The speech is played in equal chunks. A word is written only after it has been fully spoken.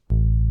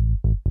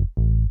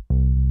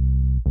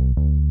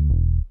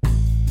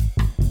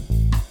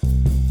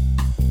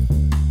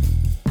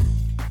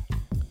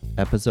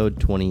Episode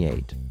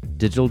 28,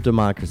 Digital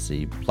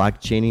Democracy,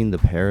 Blockchaining the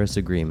Paris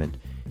Agreement,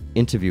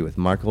 interview with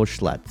Marco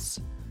Schletz.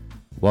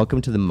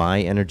 Welcome to the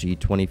My Energy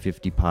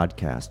 2050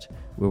 podcast,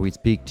 where we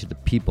speak to the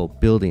people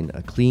building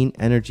a clean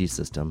energy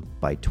system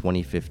by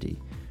 2050.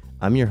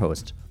 I'm your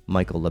host,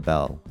 Michael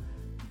LaBelle.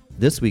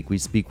 This week we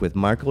speak with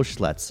Marco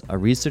Schletz, a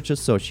research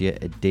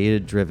associate at Data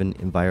Driven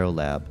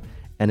Envirolab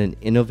and an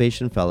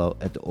innovation fellow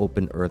at the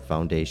Open Earth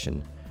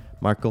Foundation.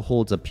 Marco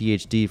holds a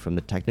PhD from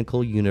the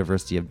Technical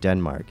University of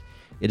Denmark.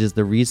 It is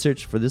the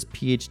research for this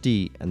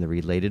PhD and the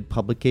related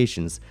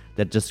publications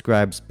that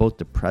describes both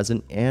the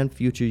present and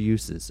future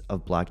uses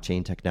of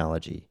blockchain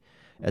technology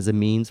as a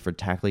means for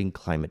tackling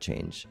climate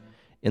change.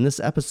 In this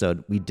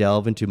episode, we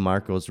delve into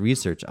Marco's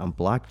research on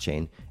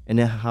blockchain and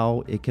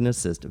how it can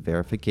assist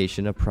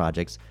verification of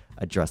projects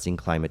addressing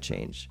climate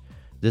change.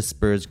 This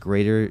spurs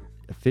greater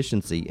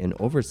efficiency in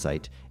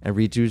oversight and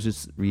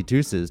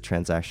reduces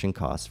transaction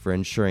costs for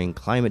ensuring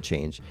climate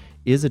change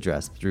is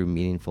addressed through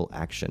meaningful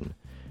action.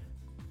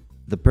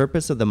 The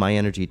purpose of the My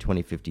Energy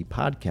 2050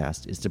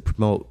 podcast is to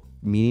promote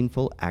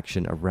meaningful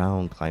action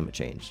around climate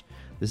change.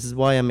 This is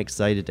why I'm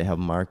excited to have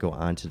Marco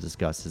on to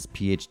discuss his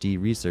PhD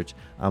research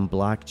on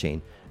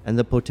blockchain and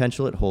the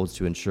potential it holds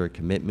to ensure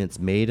commitments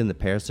made in the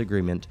Paris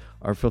Agreement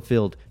are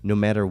fulfilled no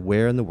matter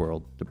where in the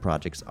world the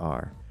projects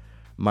are.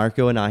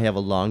 Marco and I have a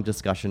long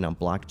discussion on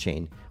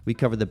blockchain. We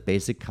cover the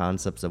basic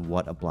concepts of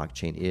what a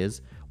blockchain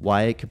is,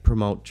 why it can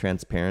promote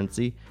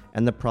transparency,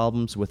 and the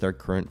problems with our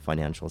current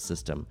financial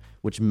system,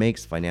 which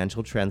makes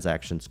financial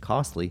transactions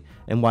costly,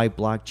 and why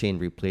blockchain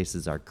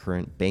replaces our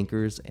current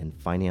bankers and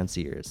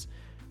financiers.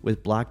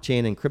 With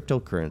blockchain and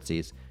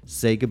cryptocurrencies,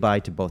 say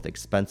goodbye to both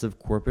expensive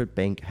corporate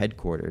bank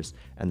headquarters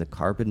and the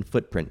carbon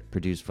footprint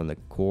produced from the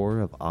core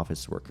of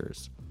office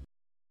workers.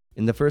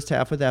 In the first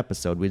half of the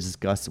episode, we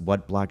discuss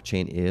what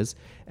blockchain is,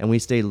 and we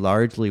stay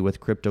largely with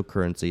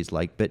cryptocurrencies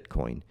like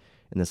Bitcoin.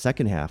 In the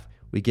second half,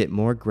 we get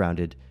more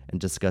grounded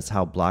and discuss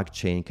how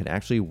blockchain can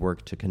actually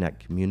work to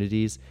connect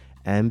communities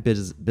and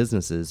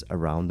businesses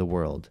around the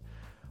world.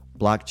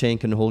 Blockchain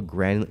can hold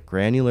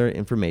granular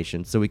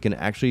information so we can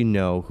actually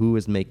know who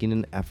is making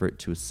an effort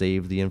to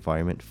save the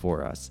environment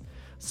for us.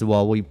 So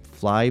while we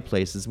fly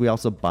places, we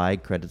also buy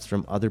credits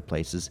from other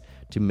places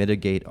to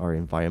mitigate our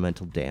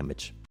environmental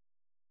damage.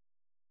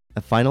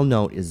 A final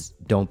note is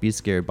don't be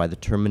scared by the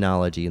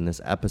terminology in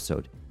this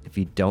episode. If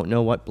you don't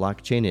know what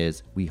blockchain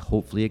is, we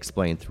hopefully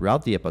explain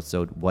throughout the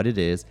episode what it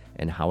is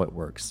and how it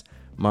works.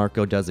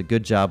 Marco does a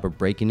good job of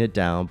breaking it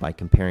down by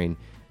comparing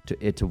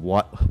it to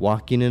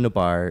walking in a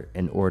bar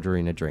and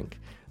ordering a drink.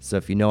 So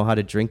if you know how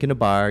to drink in a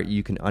bar,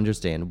 you can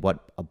understand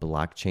what a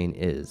blockchain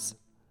is.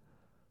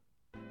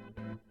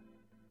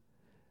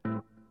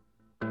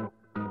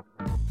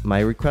 My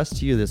request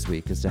to you this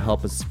week is to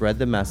help us spread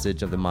the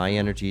message of the My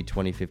Energy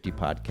 2050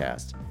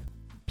 podcast.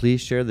 Please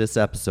share this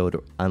episode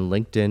on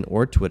LinkedIn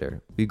or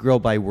Twitter. We grow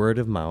by word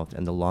of mouth,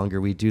 and the longer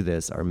we do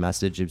this, our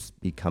message is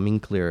becoming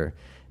clearer.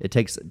 It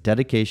takes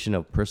dedication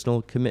of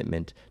personal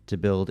commitment to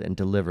build and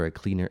deliver a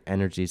cleaner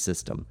energy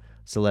system.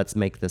 So let's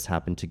make this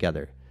happen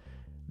together.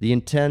 The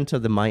intent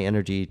of the My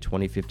Energy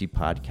 2050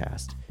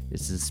 podcast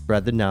is to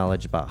spread the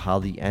knowledge about how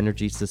the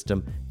energy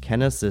system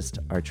can assist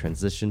our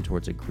transition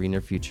towards a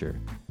greener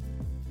future.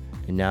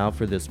 And now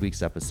for this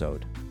week's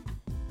episode.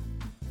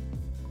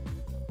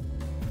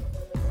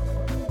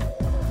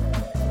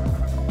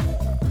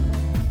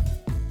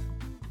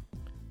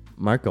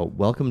 Marco,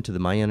 welcome to the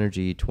My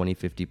Energy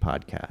 2050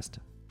 podcast.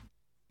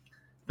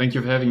 Thank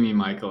you for having me,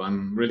 Michael.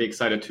 I'm really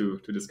excited to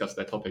discuss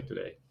that topic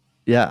today.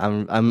 Yeah,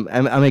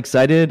 I'm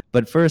excited,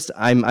 but first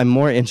I'm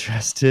more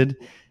interested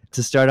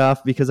to start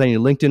off because on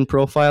your LinkedIn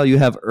profile you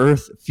have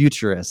Earth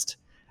Futurist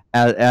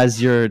as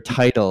your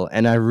title,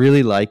 and I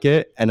really like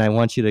it, and I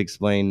want you to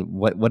explain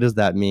what does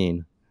that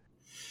mean?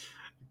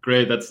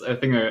 Great, that's I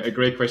think a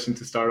great question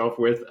to start off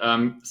with.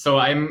 So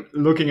I'm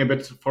looking a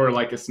bit for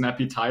like a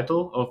snappy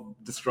title of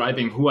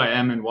describing who I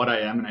am and what I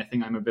am, and I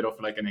think I'm a bit of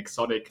like an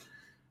exotic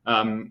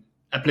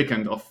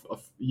applicant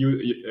of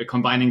you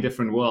combining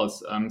different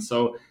worlds.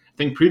 So I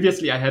think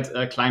previously I had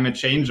a climate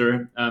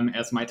changer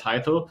as my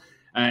title,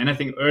 and I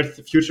think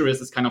Earth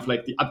Futurist is kind of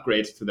like the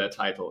upgrade to that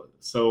title.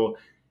 So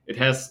it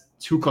has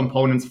two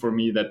components for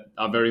me that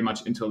are very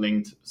much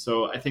interlinked.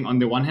 So I think on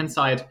the one hand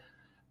side,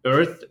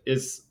 Earth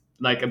is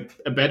like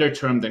a better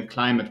term than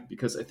climate,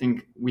 because I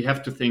think we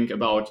have to think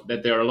about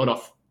that there are a lot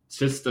of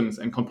systems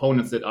and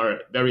components that are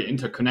very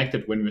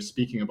interconnected when we're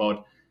speaking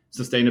about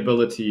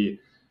sustainability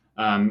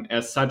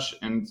as such.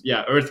 And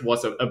yeah, Earth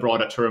was a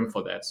broader term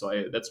for that.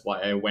 So that's why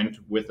I went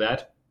with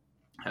that.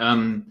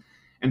 And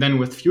then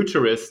with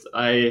futurist,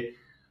 I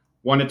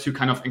wanted to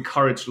kind of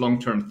encourage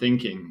long-term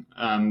thinking,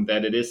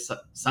 that it is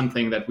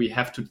something that we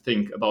have to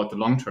think about the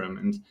long term.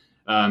 And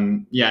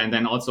and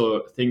then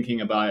also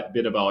thinking a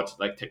bit about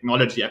like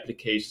technology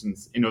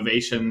applications,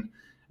 innovation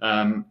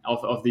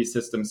of these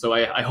systems. So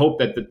I hope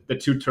that the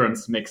two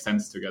terms make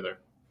sense together.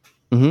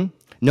 Mm-hmm.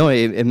 No,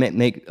 it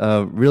make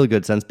really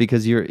good sense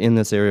because you're in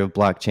this area of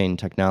blockchain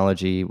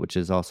technology, which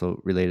is also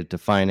related to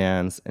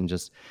finance and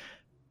just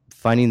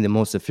finding the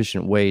most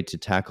efficient way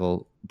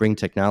to bring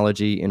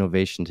technology,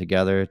 innovation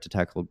together to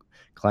tackle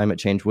climate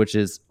change, which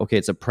is, okay,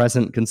 it's a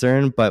present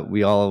concern, but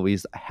we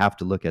always have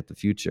to look at the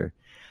future.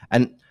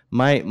 And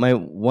my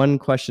one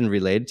question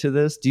related to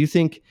this, do you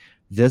think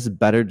this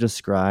better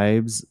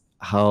describes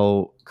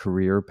how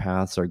career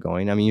paths are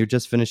going? I mean, you're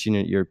just finishing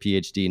your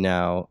PhD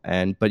now,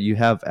 but you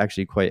have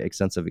actually quite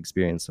extensive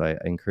experience. So I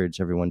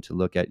encourage everyone to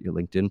look at your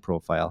LinkedIn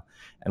profile,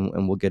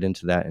 and we'll get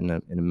into that in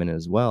a minute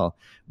as well.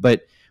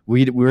 But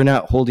we're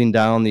not holding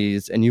down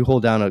these, and you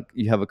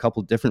you have a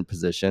couple different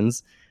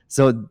positions.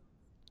 So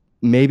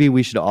maybe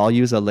we should all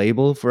use a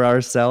label for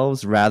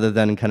ourselves rather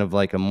than kind of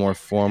like a more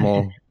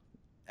formal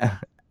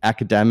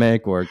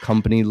academic or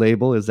company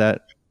label. Is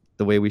that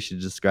the way we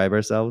should describe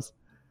ourselves?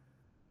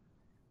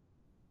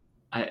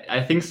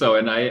 I think so,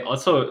 and I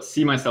also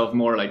see myself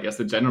more like as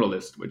a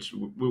generalist,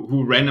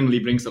 who randomly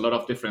brings a lot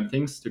of different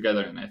things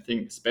together. And I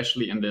think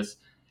especially in this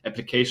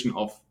application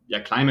of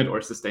climate or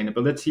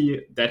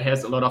sustainability, that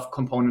has a lot of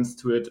components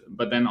to it.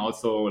 But then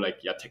also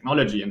like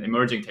technology and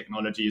emerging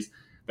technologies,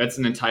 that's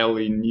an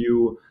entirely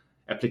new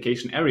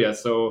application area.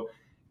 So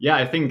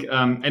I think,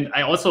 and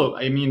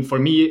I mean, for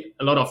me,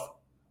 a lot of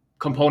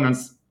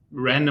components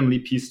randomly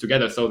pieced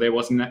together. So there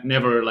was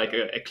never like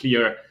a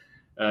clear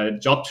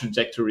job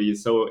trajectory.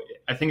 So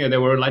I think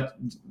there were like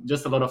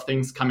just a lot of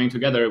things coming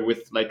together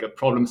with like a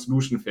problem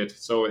solution fit.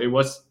 So it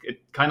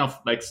kind of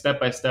like step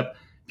by step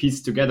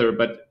pieced together,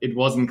 but it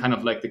wasn't kind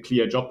of like the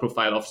clear job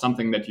profile of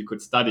something that you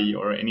could study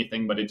or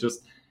anything, but it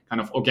just kind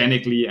of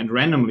organically and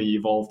randomly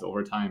evolved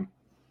over time.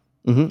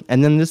 Mm-hmm.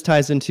 And then this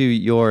ties into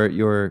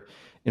your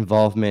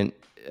involvement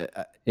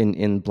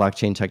in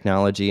blockchain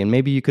technology, and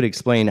maybe you could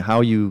explain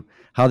how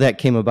that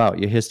came about,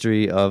 your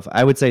history of,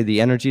 I would say,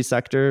 the energy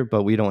sector,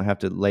 but we don't have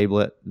to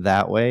label it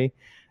that way.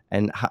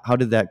 And how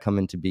did that come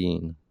into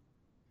being?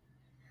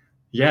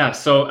 Yeah,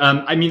 so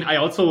I mean, I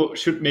also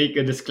should make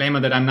a disclaimer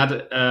that I'm not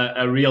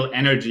a real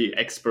energy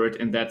expert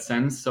in that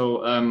sense.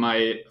 So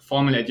my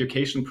formal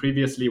education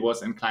previously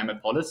was in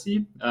climate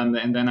policy,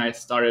 and then I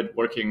started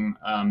working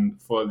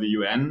for the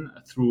UN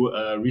through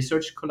a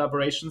research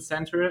collaboration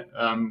center,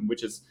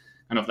 which is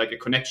kind of like a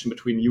connection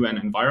between UN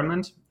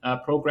Environment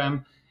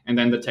program and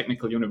then the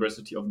Technical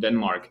University of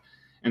Denmark.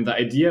 And the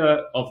idea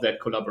of that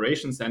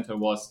collaboration center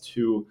was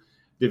to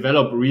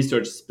develop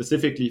research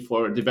specifically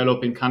for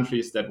developing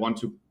countries that want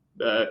to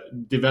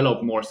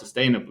develop more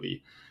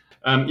sustainably.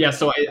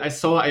 So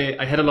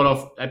I had a lot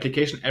of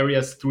application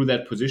areas through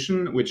that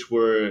position, which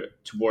were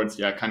towards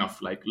kind of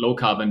like low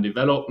carbon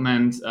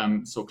development.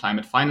 So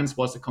climate finance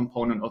was a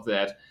component of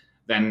that.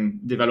 Then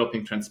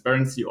developing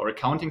transparency or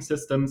accounting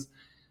systems.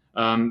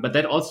 But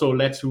that also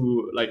led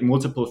to like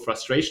multiple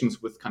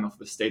frustrations with kind of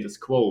the status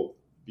quo,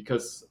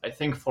 because I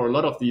think for a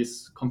lot of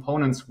these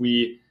components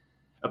we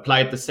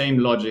applied the same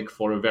logic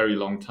for a very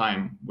long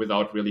time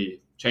without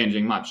really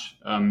changing much.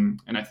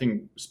 And I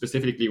think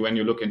specifically when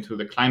you look into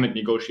the climate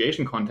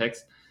negotiation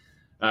context,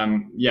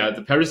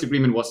 the Paris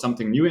Agreement was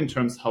something new in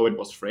terms of how it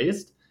was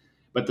phrased,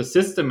 but the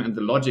system and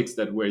the logics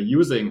that we're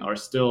using are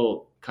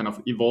still kind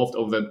of evolved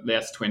over the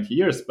last 20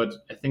 years. But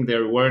I think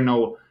there were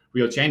no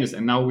real changes.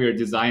 And now we're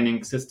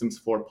designing systems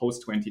for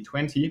post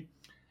 2020,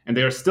 and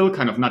they are still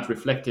kind of not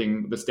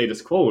reflecting the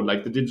status quo,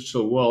 like the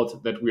digital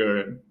world that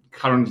we're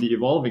currently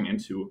evolving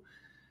into.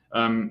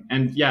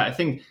 I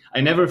think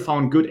I never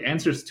found good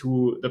answers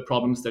to the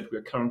problems that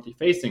we're currently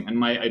facing. And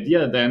my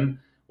idea then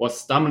was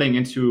stumbling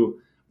into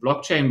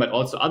blockchain, but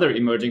also other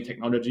emerging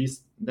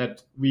technologies,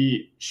 that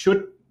we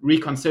should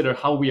reconsider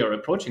how we are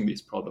approaching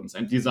these problems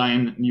and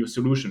design new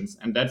solutions.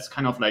 And that's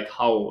kind of like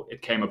how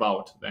it came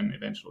about then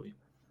eventually.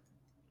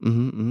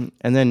 Mm-hmm, mm-hmm.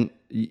 And then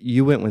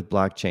you went with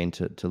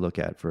blockchain to look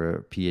at for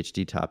a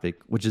PhD topic,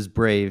 which is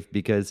brave,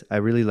 because I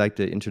really like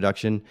the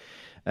introduction.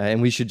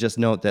 And we should just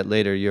note that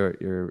later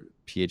your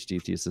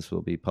PhD thesis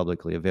will be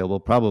publicly available,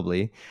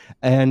 probably.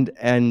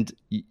 And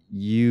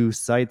you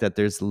cite that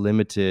there's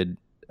limited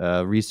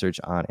research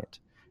on it,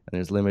 and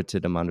there's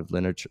limited amount of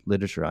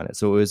literature on it.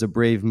 So it was a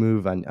brave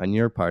move on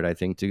your part, I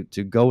think,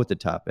 to go with the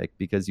topic,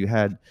 because you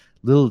had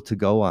little to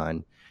go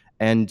on.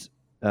 And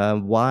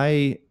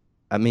why?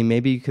 I mean,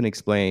 maybe you can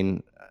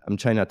explain. I'm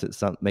trying not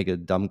to make a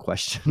dumb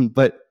question,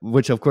 but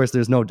which, of course,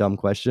 there's no dumb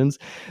questions.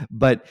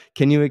 But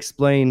can you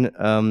explain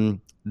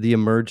the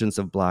emergence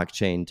of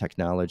blockchain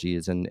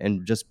technologies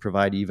and just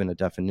provide even a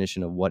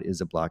definition of what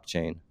is a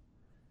blockchain?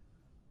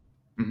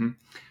 Mm-hmm.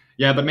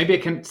 Yeah, but maybe I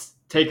can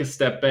take a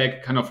step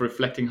back, kind of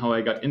reflecting how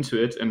I got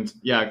into it, and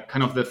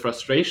kind of the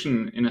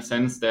frustration in a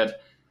sense that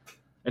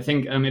I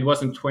think it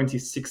was in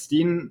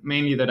 2016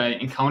 mainly that I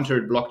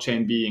encountered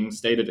blockchain being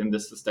stated in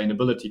this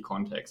sustainability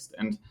context.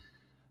 And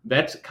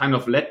that kind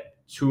of led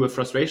to a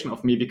frustration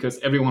of me, because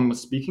everyone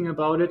was speaking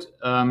about it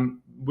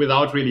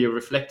without really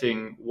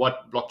reflecting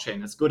what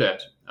blockchain is good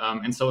at.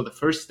 And so the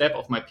first step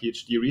of my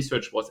PhD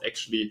research was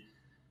actually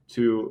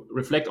to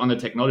reflect on the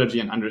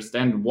technology and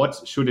understand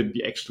what should it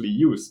be actually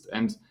used.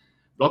 And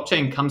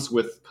blockchain comes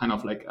with kind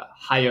of like a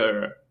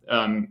higher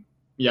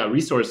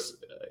resource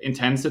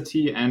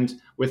intensity and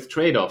with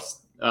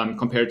trade-offs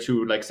compared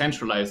to like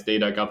centralized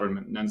data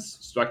governance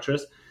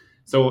structures.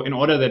 So in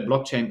order that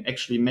blockchain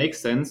actually makes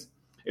sense,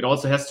 it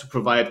also has to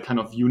provide kind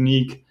of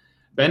unique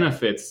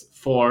benefits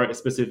for a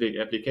specific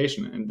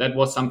application. And that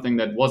was something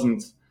that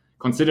wasn't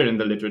considered in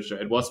the literature.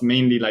 It was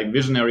mainly like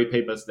visionary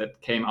papers that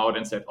came out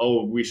and said,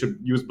 oh, we should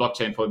use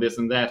blockchain for this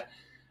and that.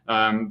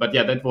 But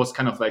yeah, that was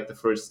kind of like the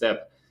first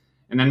step.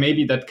 And then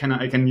maybe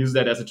I can use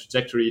that as a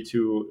trajectory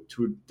to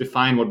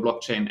define what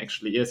blockchain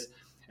actually is.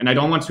 And I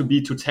don't want to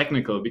be too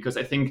technical, because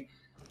I think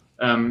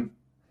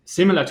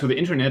similar to the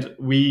internet,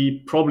 we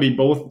probably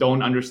both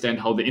don't understand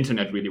how the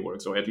internet really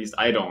works, or at least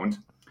I don't.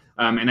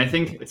 And I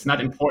think it's not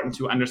important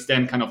to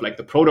understand kind of like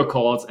the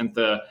protocols and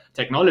the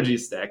technology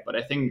stack, but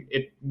I think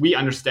we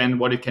understand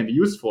what it can be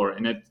used for.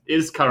 And it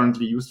is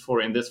currently used for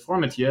in this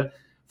format here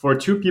for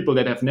two people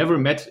that have never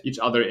met each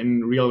other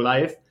in real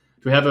life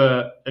to have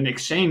an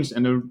exchange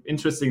and an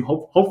interesting,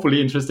 hopefully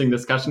interesting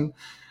discussion,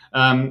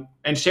 and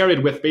share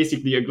it with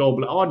basically a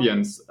global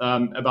audience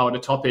about a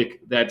topic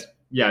that,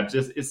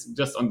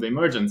 just on the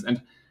emergence.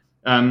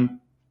 And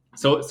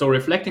so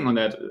reflecting on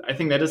that, I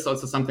think that is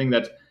also something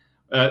that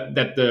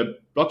the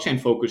blockchain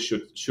focus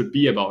should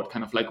be about,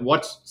 kind of like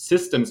what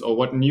systems or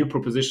what new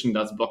proposition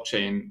does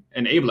blockchain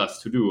enable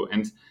us to do.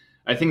 And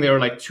I think there are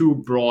like two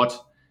broad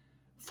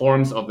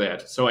forms of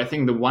that. So I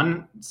think the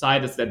one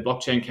side is that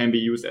blockchain can be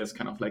used as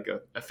kind of like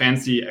a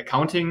fancy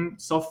accounting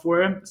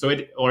software.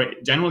 Or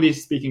generally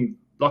speaking,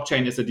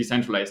 blockchain is a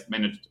decentralized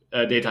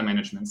data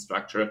management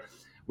structure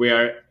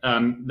where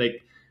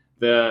like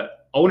the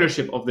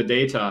ownership of the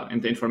data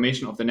and the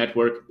information of the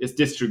network is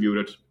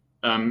distributed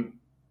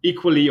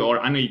equally or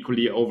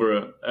unequally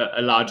over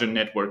a larger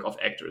network of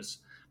actors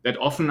that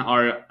often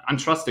are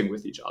untrusting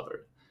with each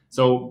other.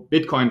 So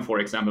Bitcoin, for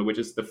example, which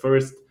is the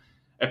first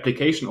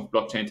application of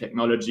blockchain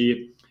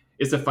technology,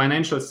 is a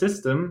financial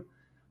system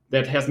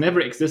that has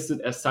never existed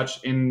as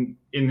such in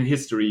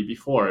history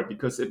before,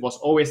 because it was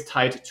always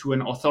tied to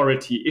an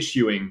authority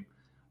issuing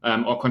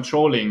or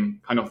controlling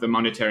kind of the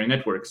monetary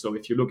network. So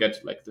if you look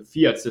at like the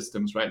fiat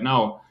systems right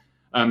now,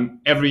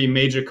 every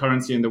major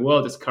currency in the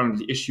world is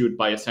currently issued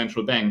by a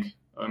central bank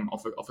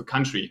of a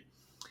country.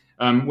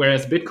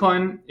 Whereas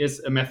Bitcoin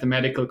is a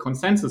mathematical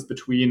consensus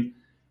between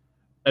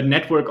a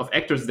network of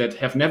actors that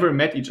have never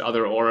met each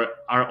other or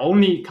are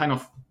only kind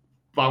of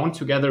bound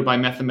together by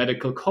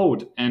mathematical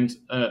code and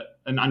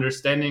an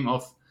understanding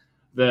of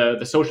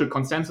the social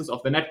consensus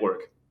of the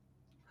network.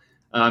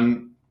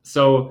 This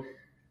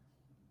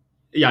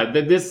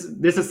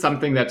is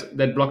something that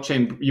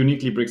blockchain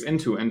uniquely breaks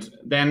into. And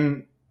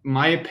then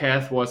my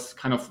path was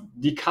kind of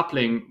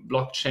decoupling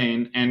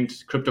blockchain and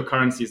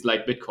cryptocurrencies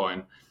like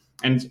Bitcoin.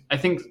 And I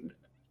think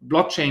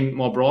blockchain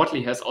more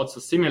broadly has also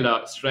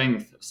similar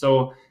strength.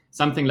 So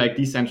something like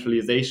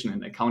decentralization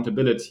and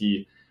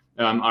accountability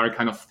are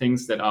kind of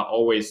things that are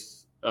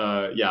always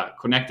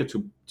connected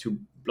to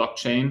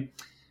blockchain.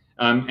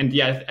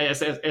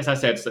 As I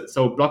said,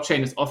 so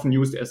blockchain is often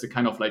used as a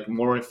kind of like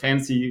more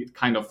fancy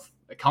kind of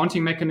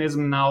accounting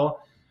mechanism now,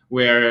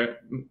 where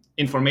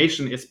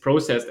information is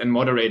processed and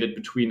moderated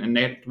between a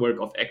network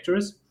of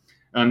actors.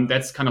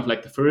 That's kind of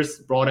like the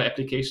first broader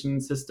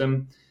application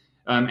system.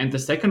 And the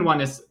second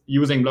one is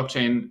using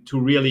blockchain to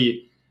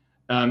really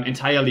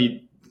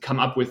entirely come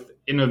up with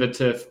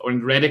innovative or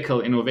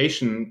radical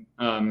innovation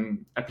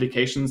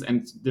applications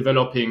and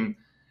developing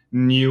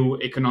new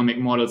economic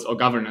models or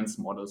governance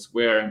models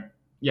where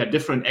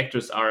different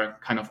actors are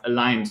kind of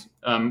aligned,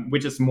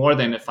 which is more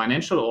than a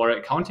financial or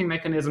accounting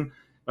mechanism,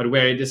 but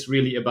where it is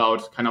really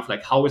about kind of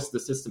like how is the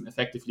system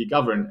effectively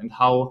governed and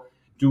how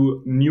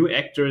do new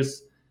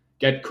actors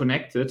get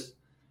connected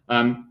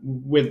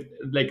with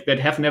like that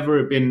have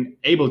never been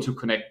able to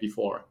connect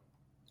before.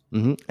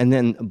 Mm-hmm. And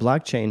then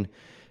blockchain,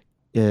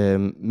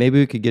 maybe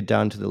we could get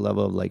down to the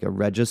level of like a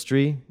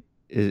registry.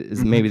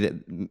 Is maybe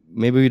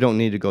we don't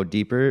need to go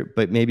deeper,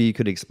 but maybe you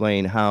could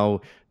explain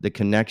how the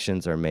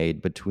connections are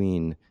made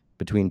between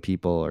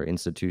people or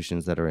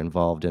institutions that are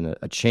involved in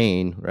a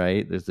chain,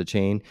 right? There's the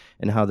chain,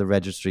 and how the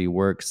registry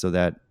works so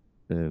that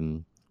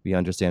we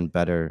understand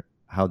better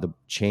how the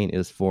chain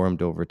is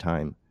formed over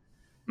time.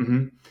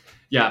 Mm-hmm.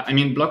 Yeah, I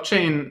mean,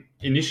 blockchain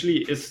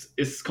initially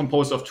is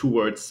composed of two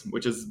words,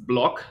 which is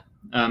block,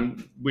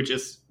 which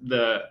is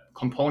the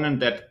component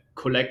that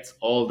collects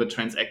all the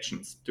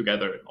transactions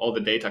together, all the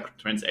data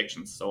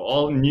transactions. So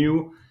all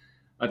new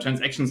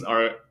transactions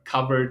are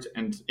covered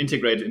and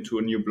integrated into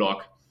a new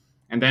block.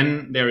 And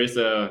then there is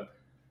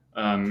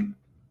an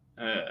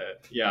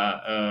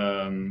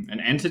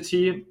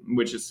entity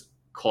which is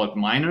called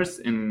miners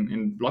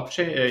in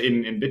blockchain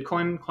in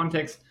Bitcoin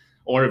context,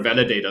 or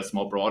validators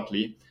more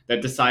broadly,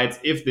 that decides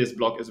if this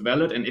block is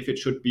valid and if it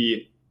should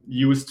be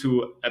used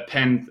to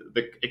append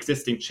the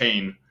existing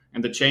chain.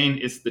 And the chain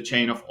is the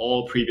chain of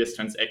all previous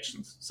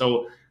transactions.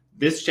 So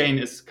this chain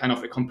is kind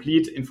of a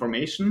complete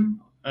information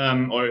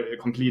or a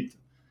complete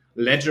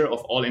ledger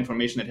of all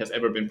information that has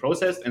ever been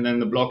processed, and then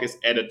the block is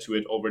added to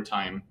it over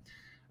time.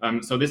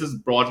 So this is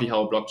broadly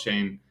how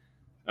blockchain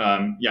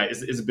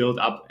is built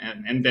up.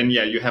 And then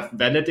you have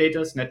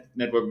validators,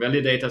 network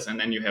validators, and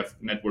then you have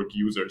network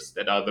users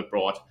that are the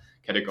broad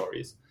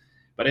categories.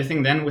 But I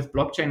think then with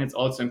blockchain, it's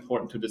also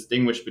important to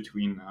distinguish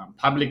between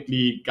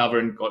publicly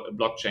governed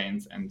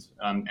blockchains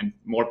and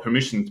more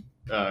permissioned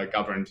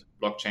governed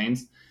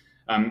blockchains.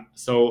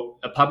 So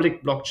a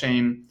public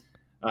blockchain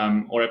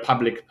or a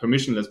public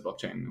permissionless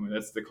blockchain,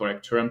 that's the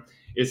correct term,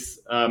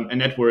 is a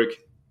network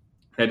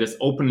that is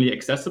openly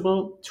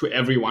accessible to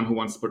everyone who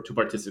wants to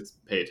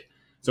participate.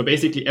 So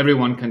basically,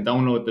 everyone can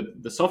download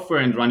the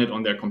software and run it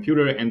on their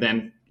computer and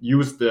then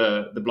use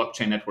the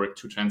blockchain network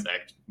to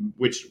transact,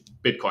 which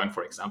Bitcoin,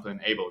 for example,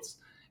 enables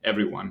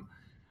everyone.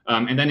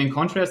 And then in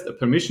contrast, a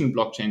permission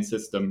blockchain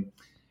system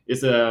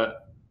is a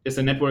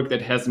network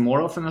that has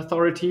more of an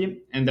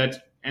authority and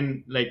that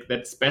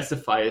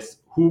specifies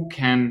who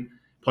can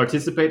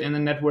participate in the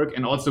network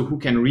and also who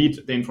can read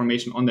the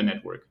information on the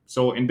network.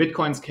 So in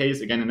Bitcoin's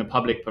case, again, in a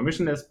public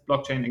permissionless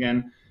blockchain,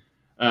 again,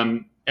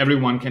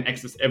 everyone can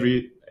access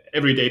every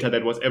data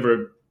that was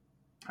ever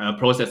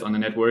processed on the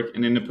network.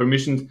 And in the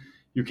permissioned,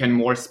 you can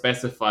more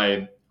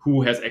specify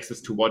who has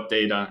access to what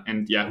data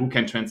and who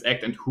can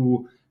transact and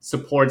who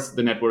supports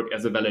the network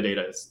as a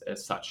validator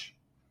as such.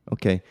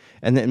 Okay.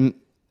 And then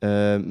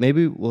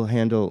maybe we'll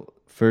handle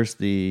first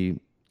the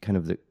kind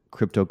of the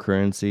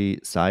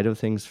cryptocurrency side of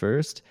things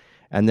first,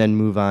 and then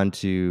move on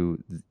to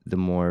the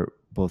more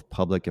both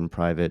public and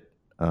private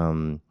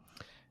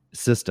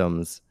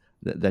systems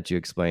that you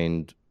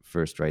explained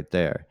first right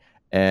there.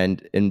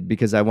 And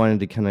because I wanted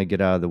to kind of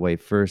get out of the way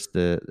first,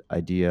 the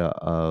idea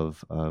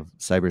of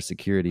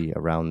cybersecurity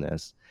around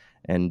this.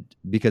 And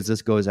because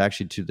this goes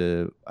actually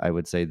to I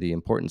would say the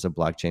importance of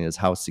blockchain is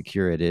how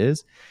secure it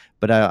is.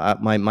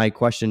 But my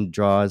question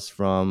draws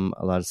from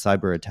a lot of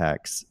cyber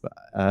attacks,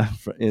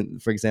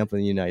 for example,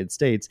 in the United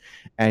States,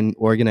 and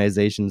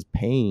organizations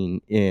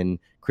paying in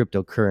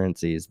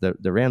cryptocurrencies,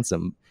 the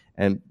ransom.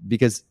 And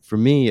because for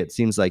me, it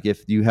seems like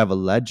if you have a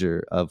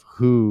ledger of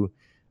who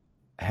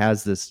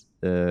has this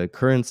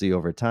currency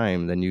over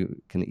time, then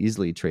you can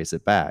easily trace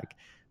it back.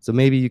 So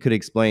maybe you could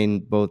explain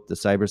both the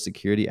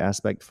cybersecurity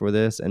aspect for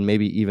this and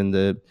maybe even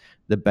the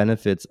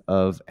benefits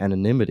of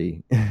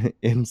anonymity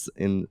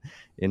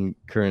in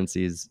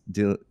currencies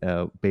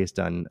based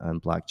on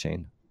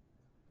blockchain.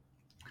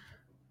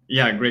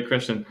 Yeah, great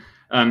question.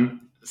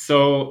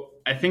 So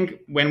I think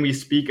when we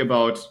speak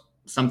about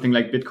something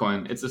like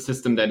Bitcoin, it's a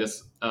system that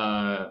is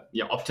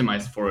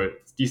optimized for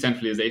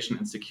decentralization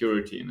and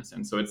security in a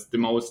sense. So it's the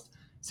most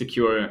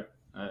secure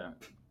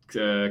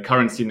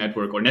currency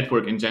network or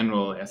network in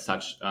general as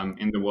such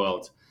in the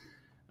world.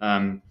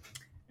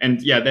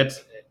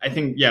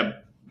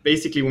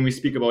 Basically when we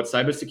speak about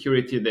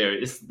cybersecurity, there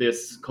is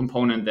this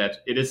component that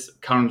it is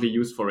currently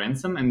used for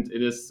ransom, and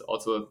it is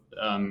also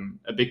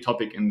a big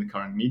topic in the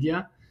current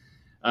media.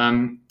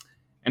 And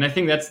I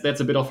think that's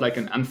a bit of like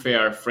an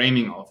unfair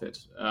framing of it,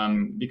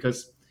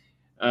 because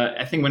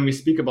I think when we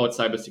speak about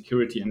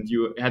cybersecurity, and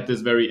you had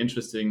this very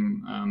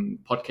interesting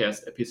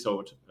podcast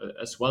episode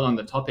as well on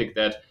the topic,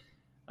 that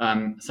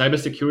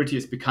cybersecurity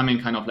is becoming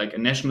kind of like a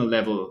national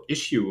level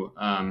issue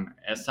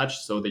as such,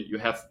 so that you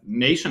have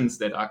nations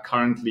that are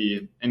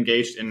currently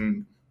engaged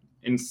in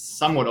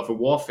somewhat of a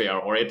warfare,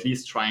 or at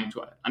least trying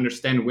to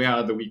understand where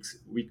are the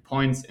weak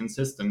points in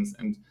systems,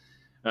 and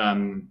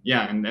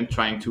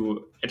trying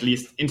to at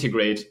least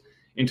integrate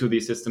into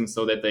these systems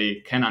so that they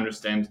can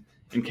understand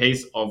in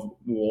case of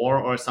war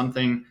or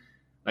something,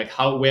 like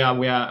how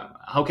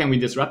can we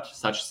disrupt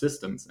such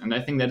systems. And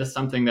I think that is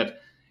something that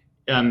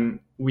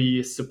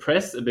we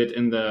suppress a bit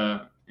in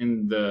the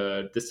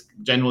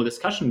general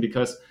discussion,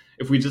 because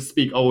if we just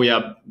speak,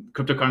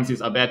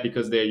 cryptocurrencies are bad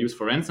because they're used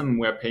for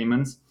ransomware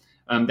payments,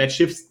 that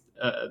shifts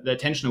the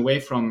attention away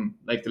from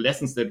like the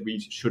lessons that we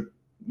should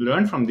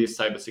learn from these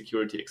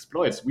cybersecurity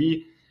exploits.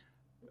 We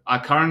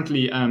are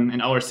currently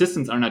and our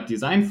systems are not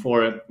designed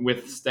for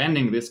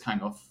withstanding this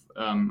kind of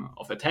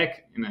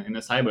attack in a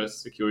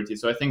cybersecurity.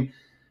 So I think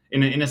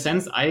in a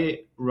sense,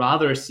 I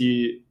rather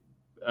see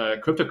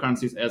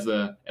cryptocurrencies as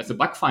a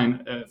bug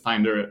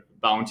finder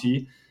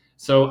bounty.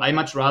 So I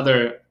much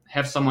rather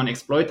have someone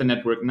exploit the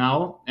network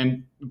now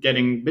and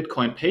getting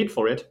Bitcoin paid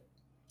for it,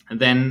 and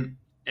then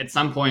at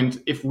some point,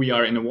 if we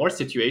are in a war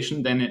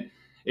situation, then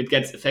it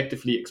gets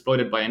effectively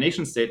exploited by a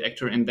nation state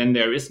actor, and then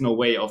there is no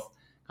way of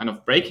kind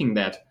of breaking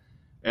that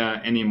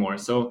anymore.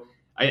 So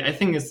I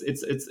think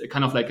it's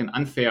kind of like an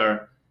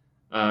unfair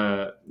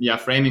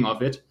framing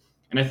of it.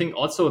 And I think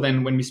also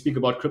then when we speak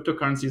about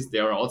cryptocurrencies,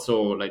 there are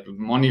also like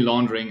money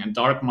laundering and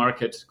dark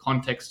market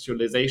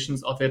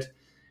contextualizations of it.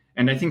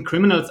 And I think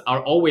criminals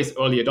are always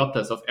early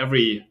adopters of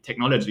every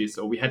technology.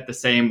 So we had the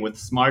same with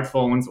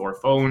smartphones or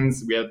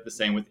phones. We had the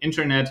same with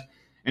internet.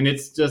 And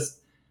it's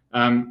just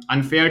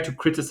unfair to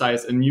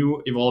criticize a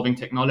new evolving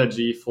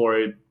technology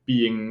for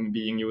being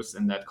used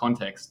in that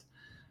context.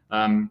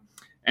 And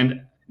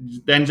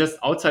then just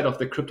outside of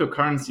the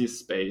cryptocurrency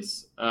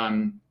space,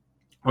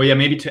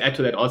 maybe to add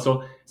to that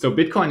also, so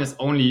Bitcoin is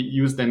only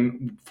used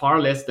in far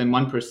less than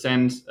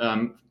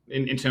 1%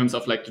 in terms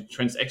of like the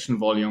transaction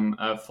volume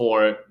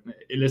for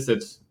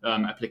illicit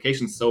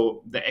applications.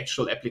 So the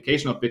actual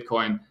application of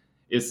Bitcoin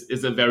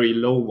is a very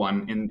low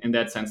one in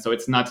that sense. So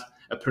it's not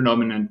a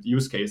predominant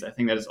use case. I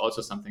think that is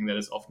also something that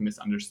is often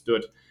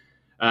misunderstood.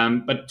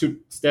 But to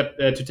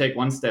take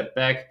one step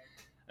back,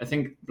 I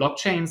think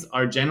blockchains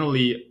are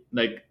generally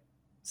like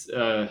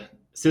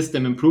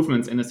system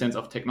improvements in the sense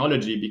of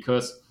technology,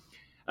 because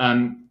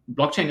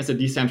blockchain is a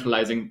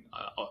decentralizing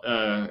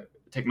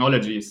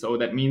technology. So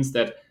that means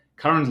that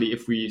currently,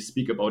 if we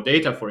speak about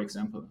data, for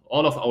example,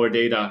 all of our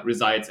data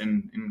resides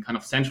in kind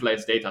of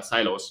centralized data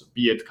silos,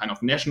 be it kind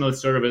of national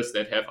service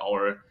that have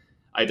our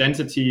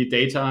identity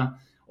data,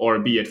 or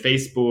be it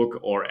Facebook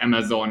or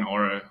Amazon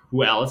or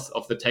who else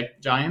of the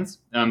tech giants.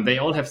 They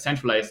all have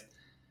centralized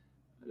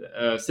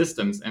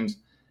systems, and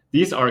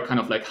these are kind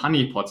of like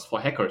honeypots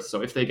for hackers.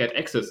 So if they get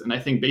access, and I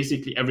think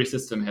basically every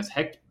system has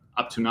hacked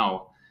up to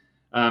now,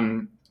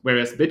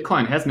 whereas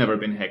Bitcoin has never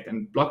been hacked,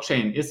 and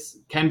blockchain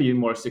can be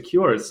more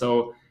secure.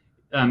 So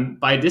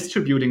by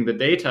distributing the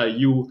data,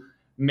 you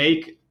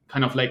make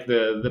kind of like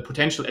the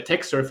potential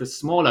attack surface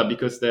smaller,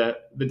 because the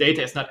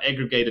data is not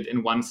aggregated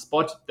in one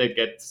spot that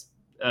gets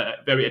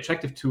very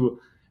attractive to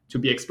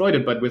be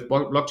exploited. But with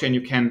blockchain,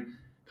 you can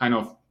kind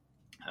of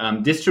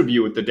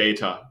distribute the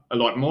data a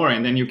lot more,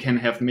 and then you can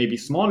have maybe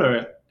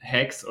smaller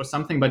hacks or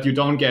something, but you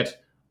don't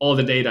get all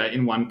the data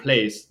in one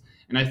place.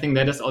 And I think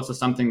that is also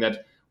something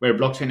that where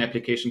blockchain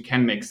application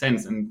can make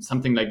sense, and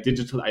something like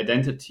digital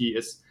identity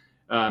is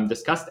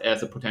discussed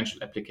as a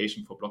potential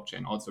application for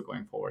blockchain also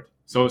going forward.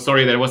 So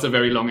sorry, that was a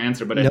very long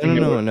answer, but I think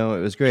no,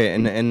 it was great,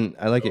 and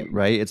I like it.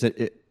 Right,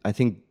 I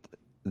think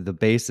the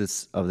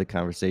basis of the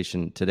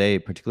conversation today,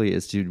 particularly,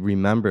 is to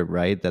remember,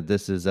 right, that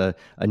this is a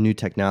new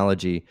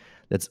technology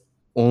that's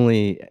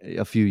only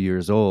a few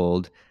years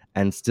old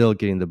and still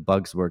getting the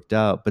bugs worked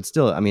out. But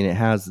still, I mean, it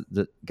has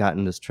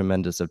gotten this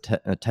tremendous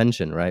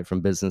attention, right,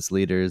 from business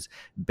leaders,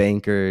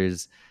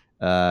 bankers,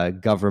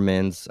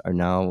 governments are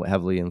now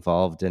heavily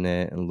involved in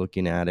it and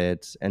looking at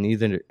it.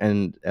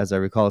 And as I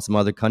recall, some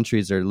other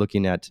countries are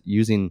looking at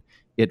using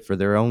it for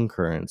their own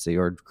currency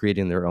or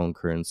creating their own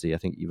currency. I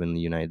think even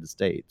the United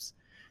States.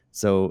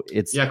 So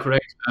it's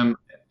correct.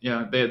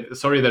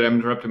 Sorry that I'm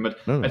interrupting, but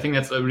I think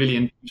that's a really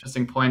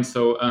interesting point.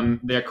 So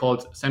they are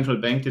called central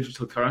bank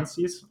digital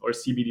currencies, or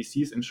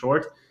CBDCs in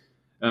short.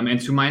 And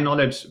to my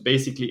knowledge,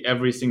 basically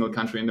every single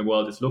country in the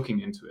world is looking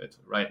into it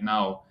right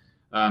now,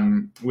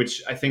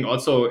 which I think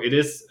also it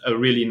is a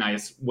really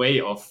nice way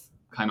of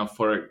kind of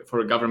for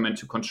a government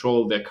to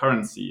control their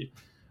currency.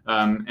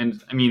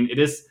 And I mean, it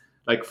is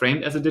like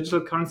framed as a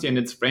digital currency, and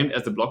it's framed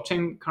as a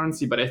blockchain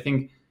currency, but I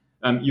think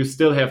you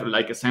still have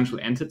like a central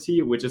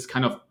entity, which is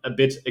kind of a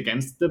bit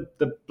against the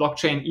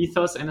blockchain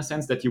ethos, in a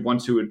sense that you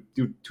want to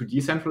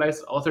decentralize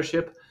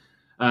authorship.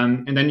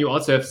 And then you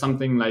also have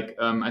something like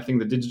I think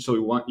the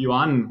digital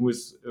yuan,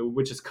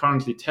 which is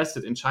currently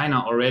tested in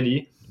China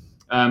already,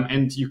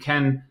 and you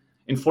can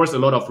enforce a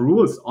lot of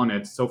rules on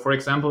it. So, for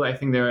example, I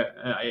think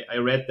I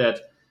read that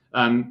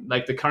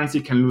like the currency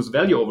can lose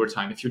value over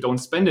time if you don't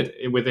spend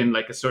it within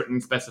like a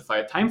certain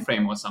specified time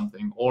frame or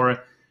something,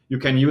 or you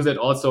can use it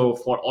also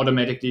for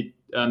automatically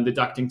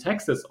deducting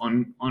taxes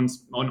on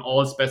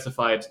all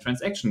specified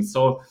transactions.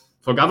 So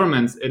for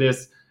governments, it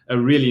is a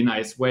really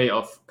nice way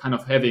of kind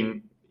of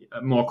having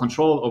more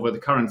control over the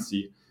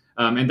currency.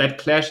 And that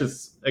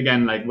clashes,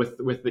 again, like with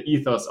the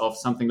ethos of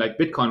something like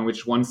Bitcoin,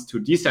 which wants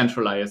to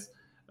decentralize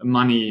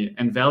money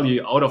and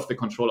value out of the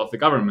control of the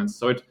governments.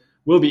 So it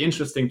will be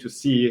interesting to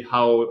see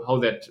how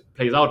that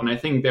plays out. And I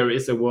think there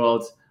is a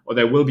world, or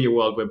there will be a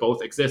world, where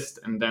both exist.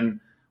 And then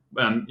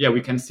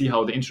we can see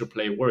how the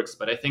interplay works.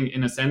 But I think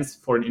in a sense,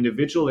 for an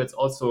individual, it's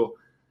also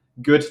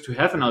good to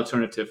have an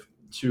alternative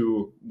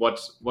to what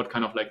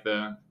kind of like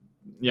the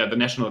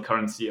national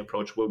currency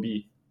approach will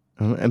be.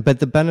 But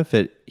the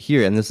benefit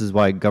here, and this is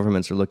why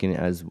governments are looking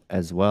at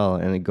as well,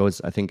 and it goes,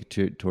 I think,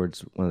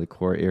 towards one of the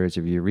core areas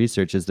of your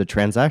research, is the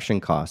transaction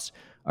costs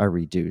are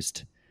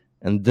reduced.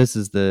 And this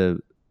is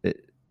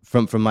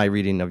from my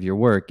reading of your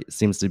work, it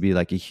seems to be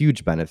like a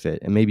huge benefit.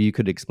 And maybe you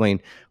could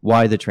explain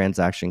why the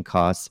transaction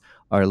costs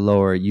are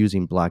lower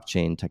using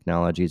blockchain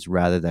technologies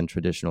rather than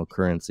traditional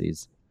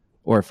currencies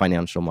or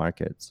financial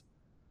markets.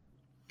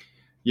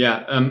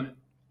 Yeah.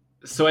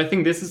 So I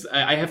think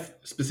I have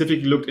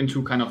specifically looked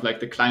into kind of like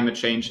the climate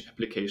change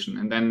application,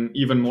 and then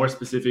even more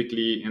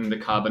specifically in the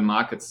carbon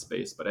market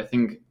space. But I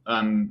think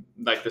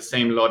like the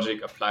same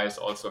logic applies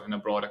also in a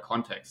broader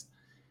context.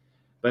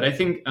 But I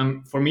think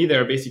for me,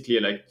 there are basically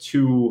like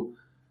two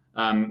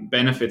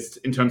benefits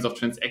in terms of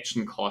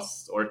transaction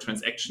costs or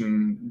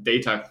transaction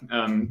data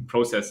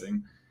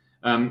processing.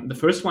 The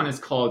first one is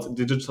called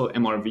digital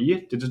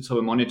MRV,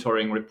 digital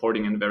monitoring,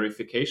 reporting, and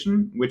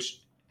verification,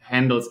 which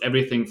handles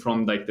everything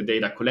from like the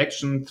data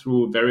collection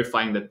through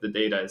verifying that the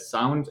data is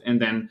sound, and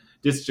then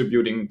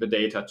distributing the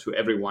data to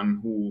everyone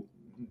who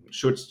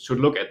should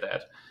look at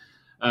that.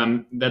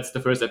 That's the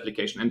first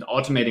application, and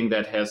automating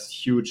that has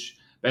huge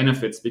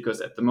benefits,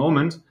 because at the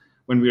moment,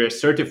 when we are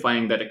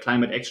certifying that a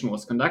climate action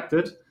was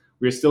conducted,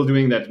 we're still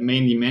doing that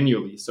mainly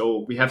manually.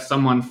 So we have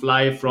someone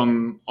fly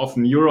from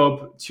often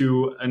Europe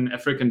to an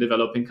African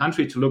developing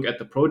country to look at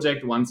the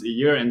project once a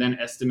year, and then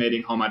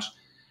estimating how much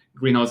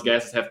greenhouse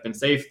gases have been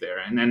saved there.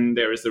 And then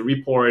there is a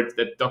report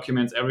that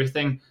documents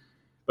everything.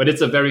 But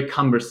it's a very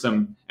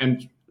cumbersome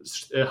and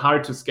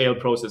hard to scale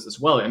process as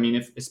well. I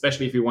mean,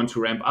 especially if we want to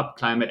ramp up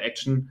climate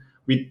action,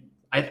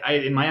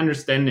 in my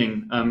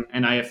understanding,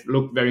 and I have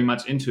looked very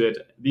much into it,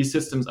 these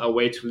systems are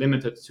way too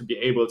limited to be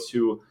able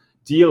to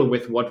deal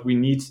with what we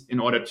need in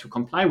order to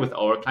comply with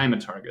our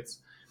climate targets.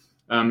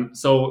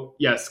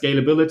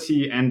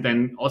 Scalability and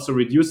then also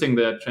reducing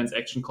the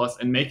transaction costs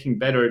and making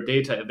better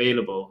data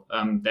available.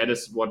 That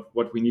is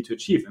what we need to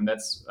achieve. And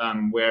that's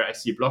where I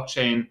see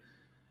blockchain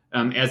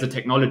as a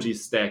technology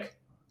stack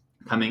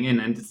coming in.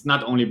 And it's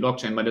not only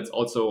blockchain, but it's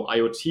also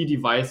IoT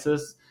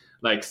devices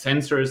like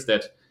sensors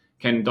that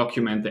can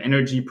document the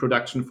energy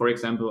production, for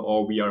example,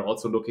 or we are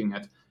also looking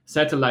at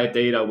satellite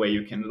data where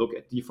you can look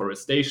at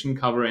deforestation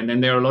cover. And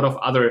then there are a lot of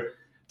other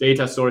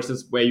data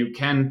sources where you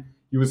can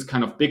use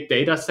kind of big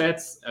data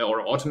sets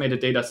or automated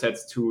data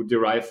sets to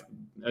derive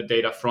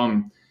data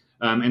from.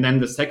 And then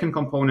the second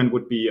component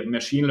would be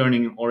machine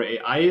learning or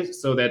AI,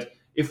 so that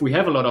if we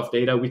have a lot of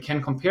data, we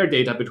can compare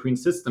data between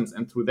systems,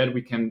 and through that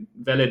we can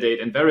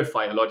validate and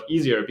verify a lot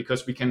easier,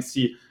 because we can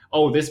see,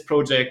 this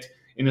project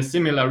in a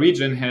similar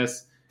region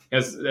has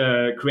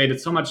created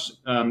so much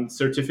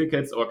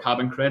certificates or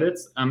carbon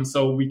credits.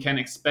 So we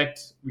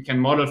can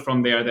model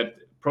from there that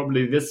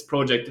probably this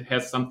project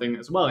has something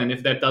as well. And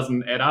if that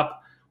doesn't add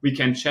up, we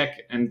can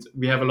check, and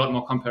we have a lot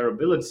more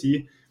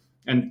comparability.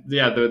 And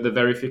the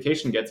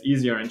verification gets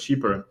easier and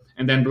cheaper.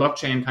 And then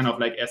blockchain kind of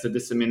like as a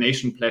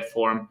dissemination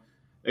platform,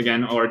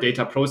 again, or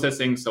data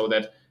processing, so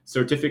that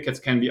certificates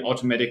can be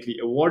automatically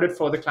awarded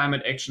for the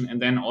climate action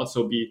and then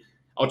also be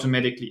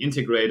automatically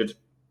integrated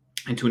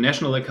into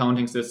national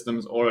accounting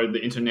systems or the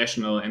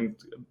international and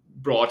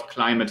broad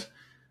climate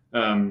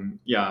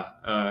area,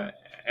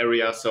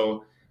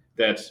 so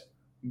that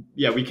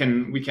we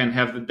can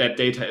have that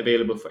data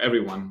available for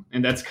everyone.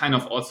 And that's kind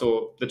of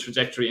also the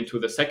trajectory into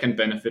the second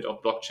benefit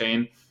of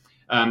blockchain.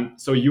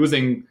 So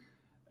using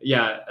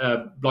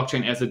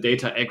blockchain as a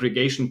data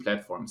aggregation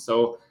platform.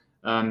 So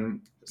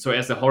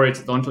as a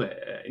horizontal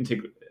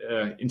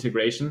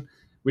integration,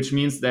 which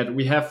means that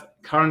we have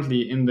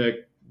currently in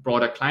the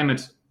broader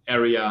climate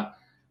area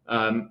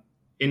an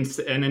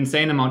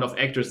insane amount of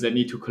actors that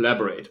need to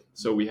collaborate.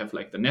 So we have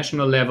like the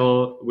national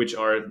level, which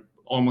are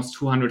almost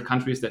 200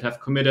 countries that have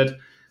committed.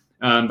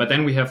 But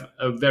then we have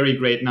a very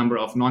great number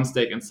of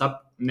non-state and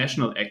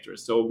sub-national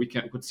actors. So we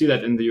could see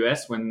that in the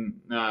US when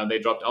they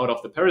dropped out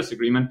of the Paris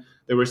Agreement,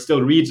 there were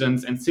still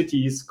regions and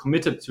cities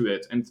committed to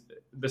it. And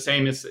the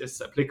same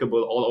is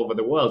applicable all over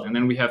the world. And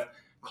then we have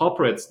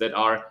corporates that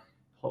are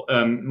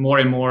more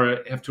and more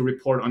have to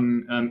report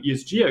on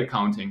ESG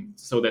accounting,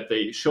 so that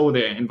they show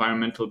their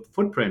environmental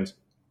footprint.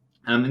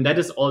 And that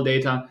is all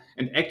data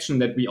and action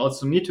that we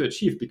also need to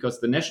achieve,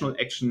 because the national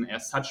action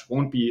as such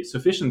won't be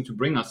sufficient to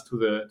bring us to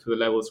the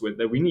levels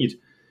that we need.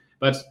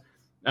 But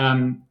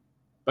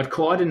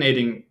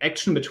coordinating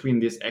action between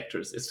these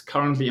actors is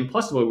currently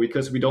impossible,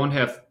 because we don't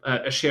have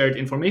a shared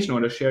information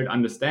or a shared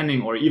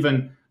understanding, or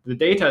even the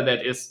data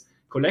that is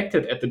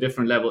collected at the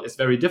different level is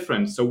very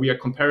different. So we are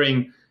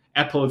comparing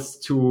apples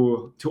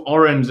to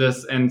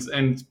oranges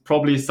and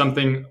probably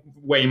something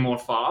way more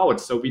far out.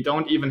 So we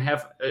don't even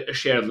have a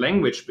shared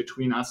language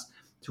between us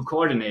to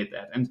coordinate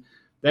that. And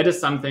that is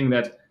something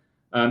that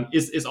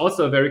is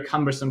also a very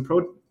cumbersome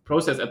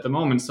process at the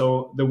moment.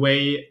 So the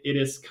way it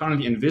is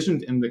currently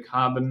envisioned in the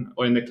carbon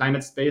or in the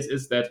climate space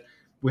is that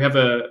we have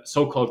a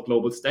so-called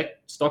global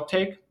stock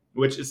take,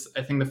 which is,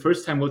 I think, the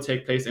first time will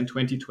take place in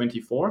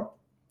 2024.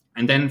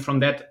 And then from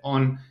that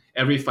on,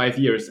 every 5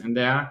 years. And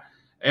there,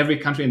 every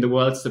country in the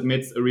world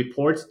submits a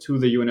report to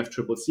the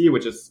UNFCCC,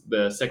 which is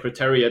the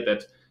secretariat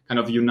that kind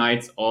of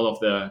unites all of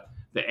the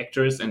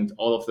actors and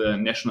all of the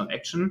national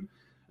action.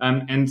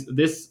 And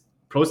this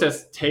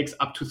process takes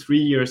up to 3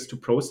 years to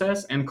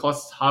process and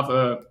costs half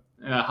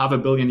a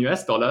billion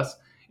US dollars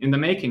in the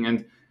making.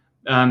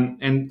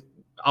 And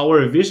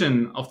our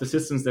vision of the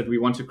systems that we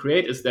want to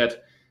create is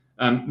that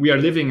we are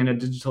living in a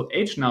digital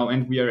age now,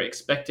 and we are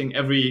expecting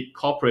every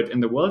corporate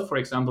in the world, for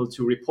example,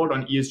 to report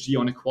on ESG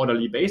on a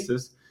quarterly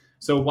basis.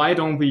 So why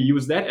don't we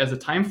use that as a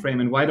time frame,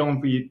 and why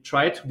don't we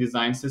try to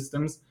design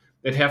systems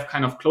that have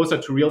kind of closer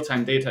to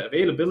real-time data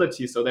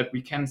availability, so that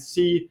we can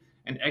see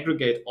and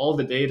aggregate all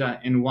the data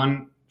in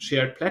one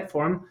shared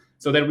platform,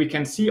 so that we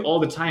can see all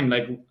the time,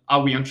 like,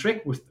 are we on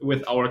track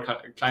with our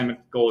climate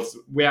goals?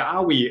 Where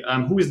are we?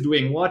 Who is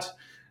doing what?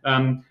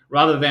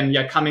 Rather than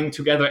coming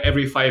together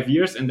every 5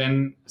 years and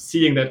then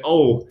seeing that,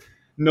 oh,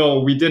 no,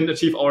 we didn't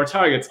achieve our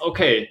targets.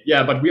 Okay,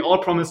 but we all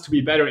promised to be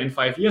better in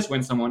 5 years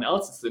when someone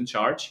else is in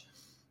charge.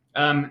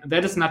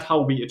 That is not how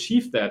we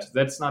achieve that.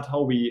 That's not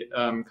how we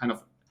kind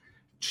of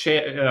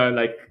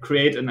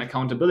create an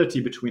accountability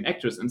between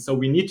actors. And so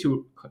we need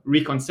to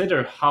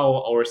reconsider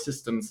how our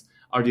systems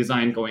are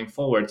designed going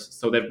forward,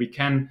 so that we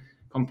can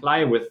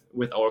comply with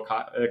our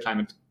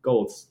climate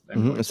goals.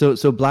 Mm-hmm.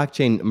 So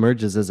blockchain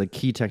emerges as a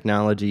key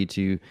technology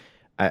to,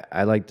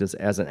 I like this,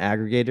 as an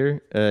aggregator,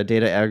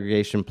 data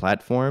aggregation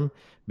platform,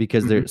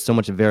 because there's so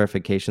much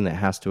verification that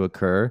has to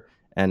occur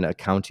and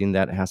accounting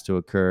that has to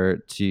occur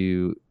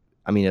to,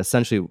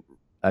 essentially,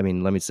 let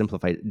me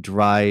simplify,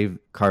 drive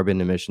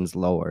carbon emissions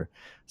lower.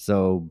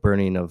 So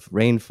burning of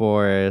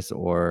rainforests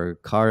or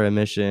car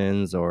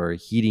emissions or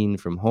heating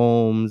from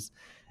homes,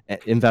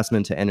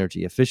 investment to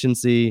energy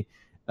efficiency,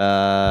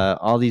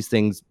 all these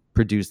things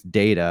produce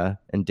data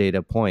and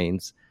data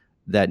points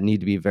that need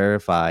to be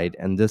verified.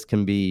 And this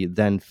can be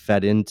then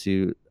fed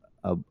into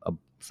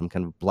some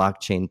kind of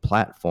blockchain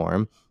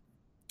platform.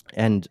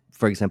 And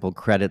for example,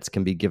 credits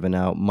can be given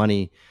out,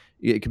 money,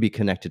 it could be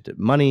connected to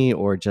money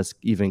or just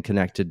even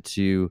connected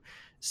to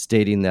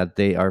stating that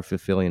they are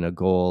fulfilling a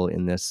goal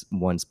in this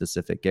one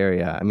specific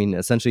area.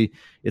 Essentially,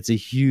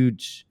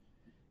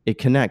 it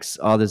connects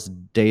all this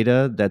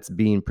data that's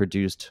being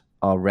produced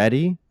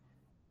already,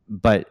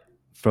 but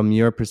from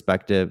your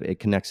perspective, it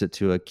connects it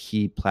to a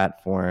key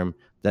platform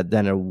that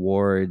then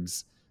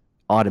awards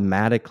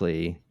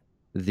automatically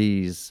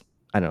these,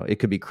 I don't know, it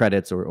could be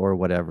credits or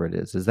whatever it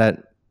is. Is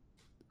that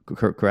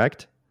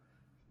correct?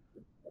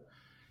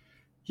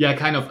 Yeah,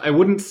 kind of. I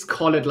wouldn't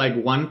call it like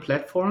one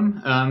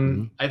platform.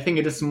 I think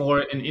it is more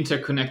an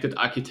interconnected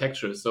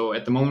architecture. So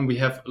at the moment, we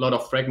have a lot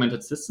of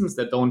fragmented systems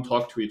that don't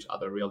talk to each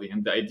other really.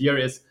 And the idea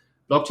is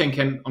blockchain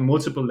can, on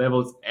multiple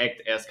levels,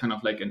 act as kind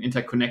of like an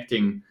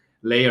interconnecting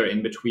layer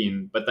in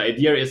between. But the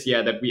idea is,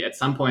 that we at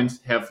some point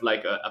have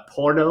like a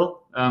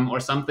portal or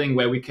something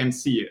where we can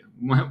see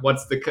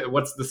what's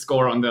the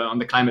score on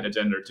the climate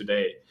agenda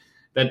today.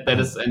 That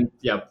is, and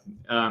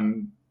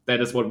that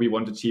is what we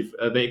want to achieve.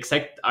 The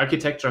exact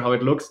architecture, how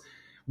it looks,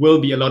 will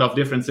be a lot of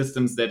different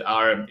systems that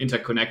are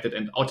interconnected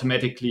and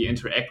automatically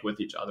interact with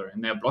each other.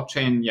 And their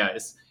blockchain,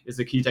 is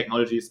a key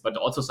technologies, but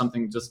also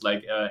something just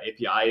like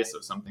APIs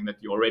or something that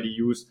you already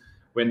use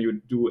when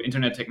you do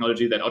internet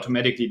technology, that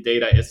automatically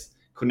data is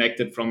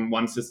connected from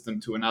one system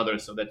to another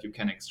so that you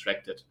can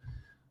extract it.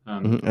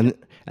 And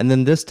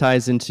then this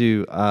ties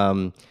into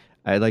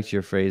I liked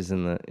your phrase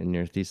in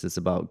your thesis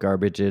about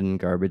garbage in,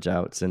 garbage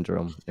out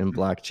syndrome in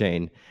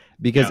blockchain,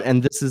 because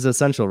and this is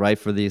essential, right,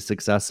 for the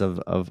success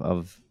of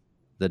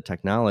the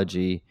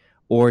technology,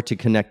 or to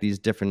connect these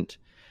different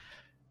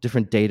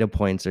data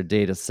points or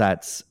data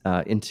sets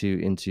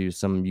into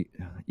some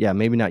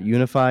maybe not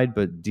unified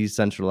but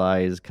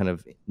decentralized kind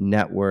of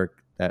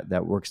network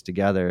that works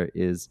together.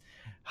 Is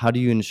how do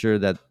you ensure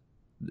that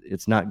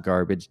it's not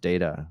garbage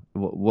data?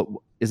 What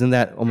isn't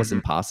that almost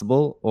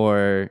impossible,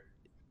 or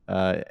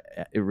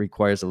it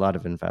requires a lot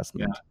of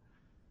investment?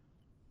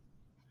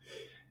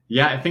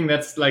 I think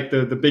that's like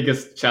the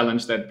biggest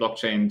challenge that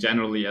blockchain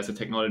generally as a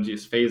technology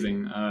is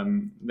facing.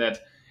 And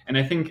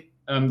I think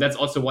that's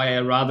also why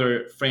I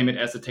rather frame it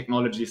as a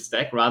technology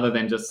stack rather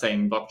than just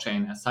saying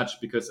blockchain as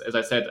such. Because as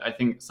I said, I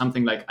think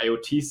something like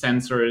IoT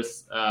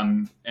sensors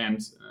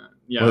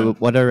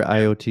what are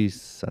IoT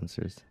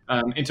sensors?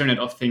 Internet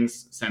of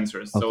Things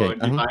sensors. So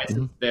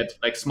devices that,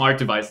 like smart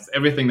devices,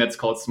 everything that's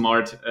called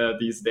smart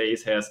these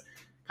days has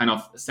kind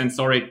of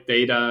sensoric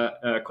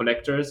data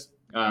collectors.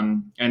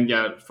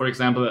 For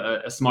example,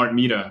 a smart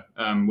meter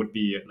would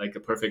be like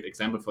a perfect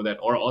example for that.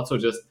 Or also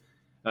just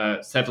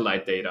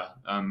satellite data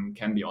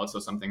can be also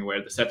something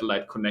where the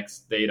satellite connects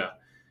data.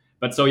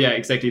 But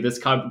exactly, this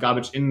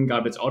garbage in,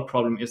 garbage out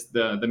problem is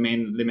the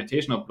main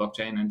limitation of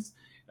blockchain. And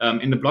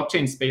in the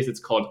blockchain space, it's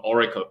called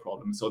Oracle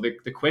problem. So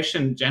the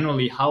question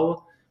generally,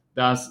 how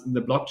does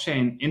the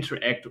blockchain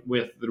interact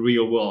with the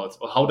real world?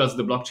 Or how does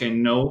the blockchain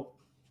know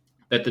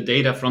that the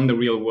data from the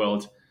real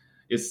world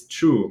is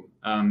true?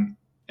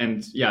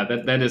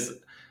 That is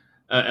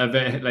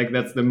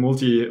that's the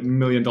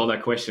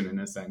multi-million-dollar question in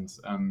a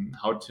sense.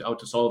 How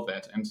to solve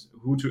that, and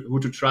who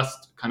to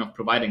trust, kind of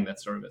providing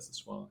that service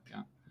as well.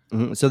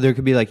 So there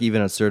could be like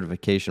even a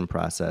certification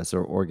process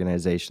or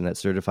organization that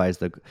certifies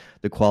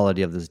the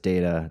quality of this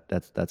data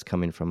that's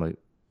coming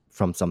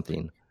from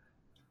something.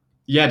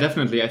 Yeah,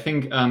 definitely. I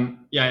think,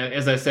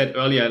 as I said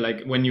earlier,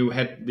 like when you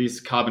had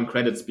these carbon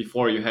credits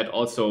before, you had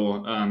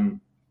also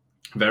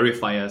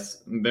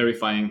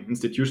verifying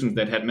institutions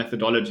that had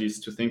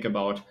methodologies to think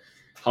about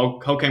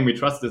how can we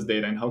trust this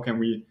data, and how can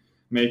we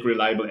make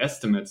reliable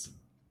estimates,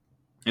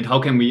 and how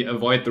can we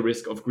avoid the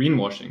risk of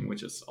greenwashing,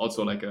 which is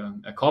also like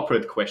a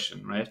corporate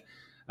question, right?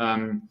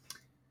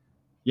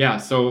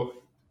 So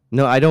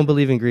no, I don't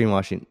believe in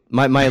greenwashing.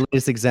 My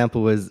latest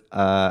example was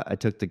I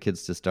took the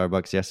kids to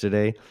Starbucks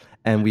yesterday,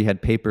 and we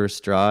had paper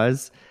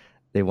straws.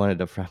 They wanted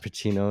a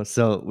Frappuccino,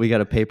 so we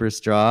got a paper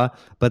straw,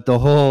 but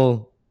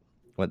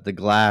the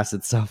glass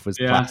itself was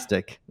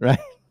plastic, right?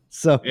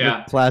 So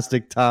the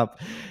plastic top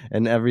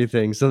and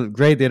everything. So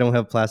great, they don't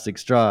have plastic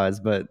straws,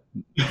 but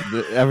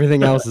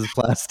everything else is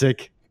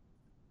plastic.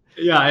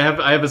 Yeah, I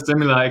have a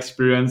similar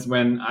experience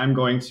when I'm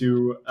going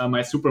to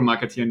my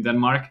supermarket here in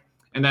Denmark,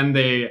 and then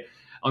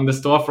on the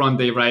storefront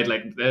they write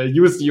like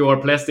use your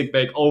plastic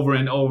bag over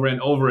and over and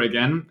over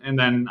again, and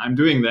then I'm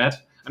doing that.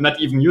 I'm not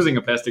even using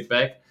a plastic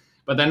bag,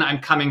 but then I'm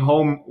coming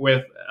home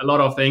with a lot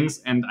of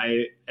things, and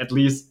I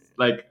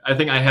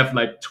think I have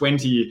like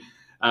 20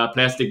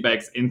 plastic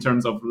bags in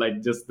terms of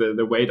like just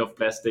the weight of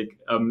plastic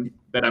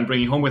that I'm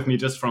bringing home with me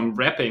just from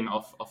wrapping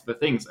of the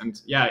things.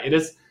 And it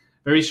is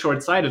very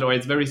short-sighted, or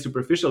it's very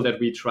superficial that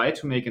we try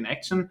to make an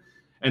action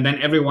and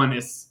then everyone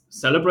is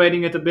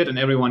celebrating it a bit and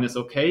everyone is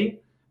okay,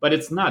 but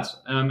it's not.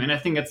 And I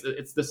think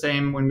it's the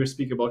same when we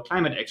speak about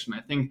climate action.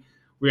 I think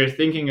we're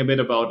thinking a bit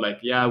about like,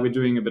 yeah, we're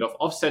doing a bit of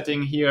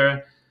offsetting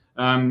here,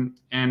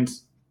 and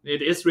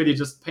it is really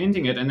just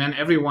painting it, and then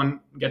everyone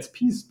gets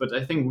peace. But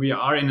I think we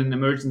are in an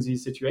emergency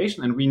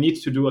situation, and we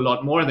need to do a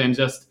lot more than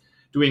just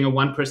doing a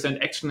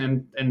 1%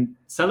 action and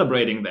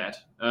celebrating that.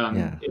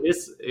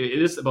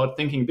 It is about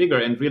thinking bigger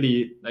and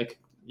really like,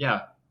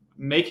 yeah,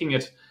 making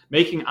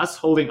us,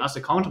 holding us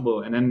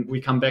accountable, and then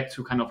we come back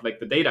to kind of like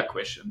the data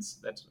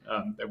questions that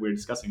we're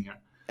discussing here.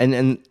 And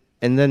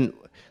then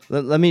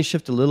let me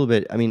shift a little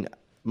bit. I mean,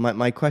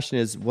 my question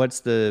is,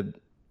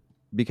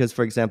 because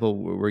for example,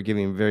 we're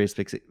giving very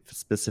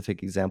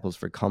specific examples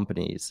for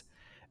companies,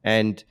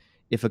 and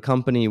if a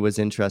company was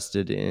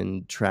interested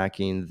in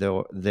tracking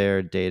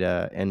their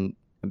data, and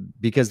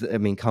because I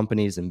mean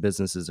companies and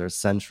businesses are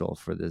central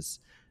for this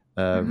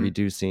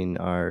reducing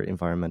our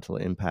environmental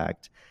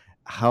impact,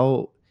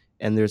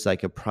 and there's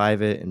like a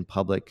private and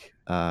public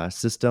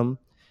system,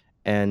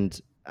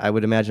 and I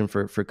would imagine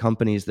for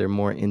companies they're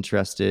more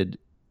interested.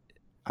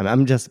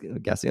 I'm just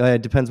guessing.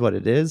 It depends what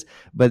it is,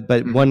 but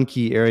one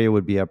key area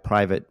would be a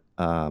private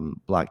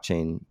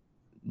blockchain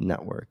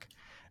network,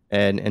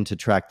 and to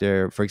track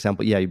their, for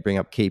example, you bring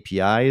up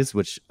KPIs,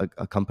 which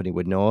a company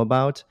would know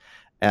about,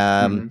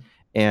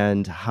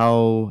 and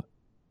how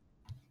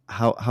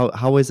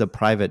is a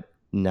private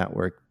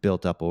network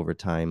built up over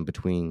time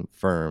between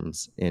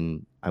firms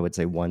in, I would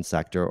say, one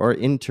sector or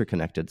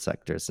interconnected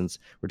sectors, since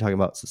we're talking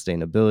about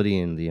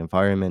sustainability and the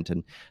environment,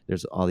 and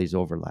there's all these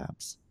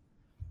overlaps.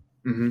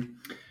 Mm-hmm.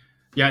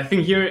 Yeah, I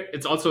think here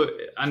it's also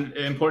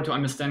important to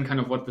understand kind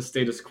of what the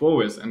status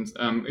quo is. And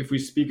if we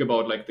speak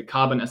about like the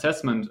carbon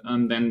assessment,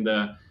 then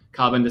the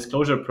Carbon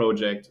Disclosure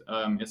Project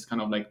is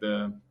kind of like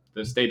the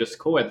status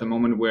quo at the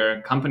moment,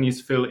 where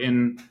companies fill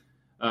in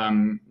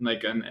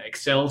like an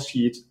Excel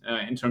sheet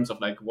in terms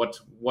of like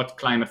what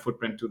climate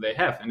footprint do they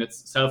have, and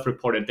it's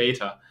self-reported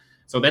data.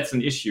 So that's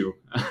an issue.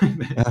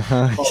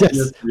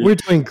 Yes, we're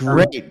doing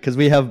great because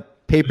we have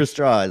paper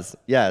straws.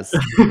 Yes.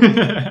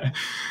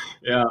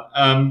 Yeah.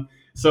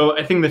 So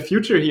I think the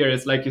future here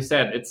is, like you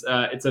said, it's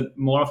a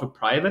more of a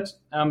private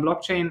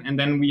blockchain, and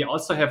then we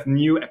also have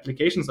new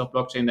applications of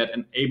blockchain that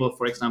enable,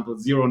 for example,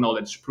 zero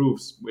knowledge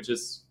proofs, which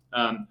is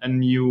a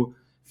new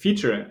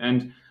feature.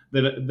 And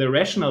the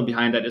rationale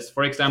behind that is,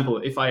 for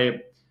example, if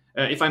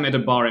I'm at a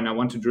bar and I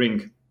want to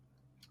drink,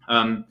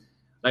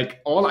 like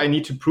all I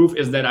need to prove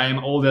is that I am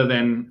older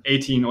than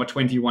 18 or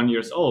 21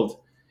 years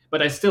old,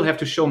 but I still have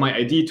to show my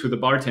ID to the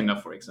bartender,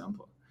 for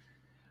example.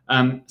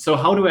 So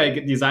how do I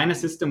design a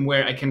system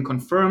where I can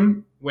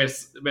confirm, where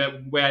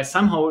I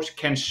somehow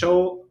can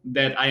show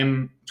that I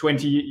am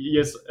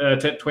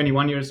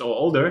 21 years or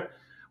older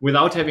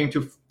without having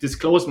to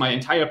disclose my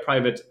entire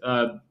private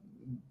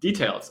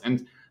details?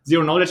 And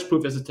zero knowledge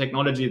proof is a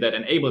technology that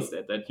enables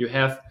that you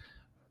have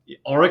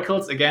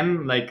oracles,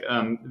 again, like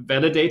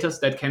validators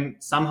that can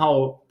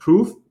somehow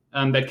prove,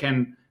 that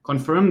can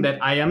confirm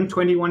that I am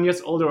 21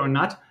 years older or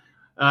not.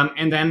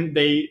 And then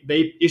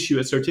they issue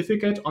a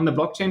certificate on the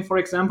blockchain, for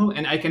example,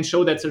 and I can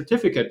show that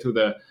certificate to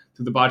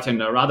the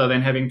bartender rather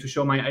than having to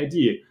show my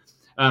ID.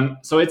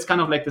 So it's kind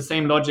of like the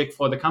same logic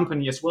for the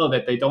company as well,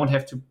 that they don't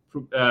have to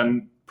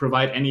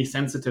provide any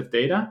sensitive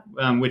data,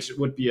 which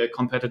would be a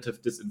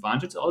competitive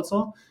disadvantage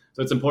also.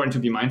 So it's important to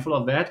be mindful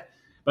of that,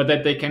 but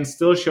that they can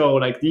still show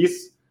like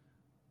these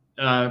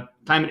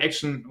climate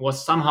action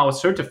was somehow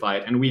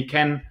certified, and we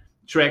can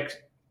track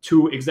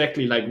to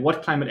exactly like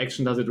what climate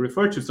action does it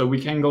refer to. So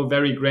we can go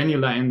very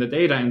granular in the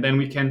data, and then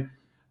we can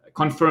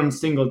confirm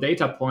single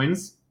data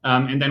points,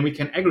 and then we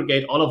can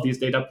aggregate all of these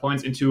data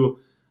points into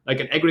like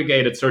an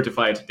aggregated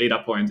certified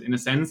data point, in a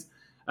sense,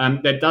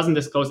 that doesn't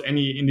disclose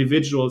any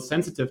individual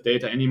sensitive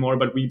data anymore,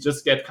 but we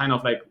just get kind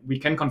of like, we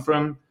can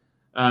confirm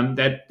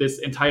that this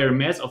entire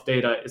mass of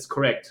data is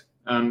correct.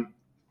 And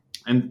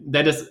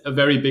that is a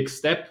very big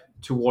step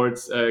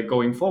towards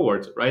going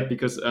forward, right?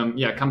 Because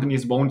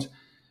companies won't,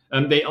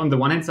 they, on the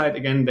one hand side,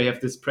 again, they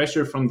have this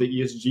pressure from the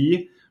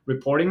ESG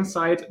reporting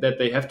side that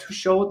they have to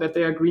show that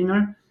they are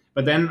greener.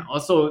 But then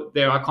also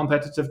there are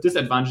competitive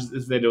disadvantages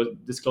if they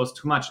don't disclose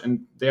too much.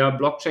 And there are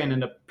blockchain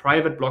and a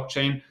private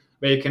blockchain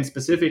where you can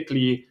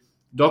specifically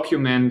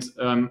document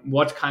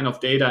what kind of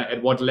data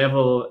at what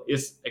level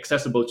is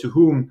accessible to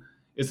whom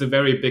is a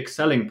very big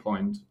selling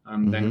point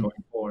then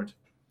going forward.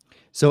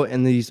 So,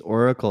 and these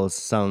oracles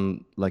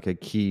sound like a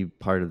key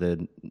part of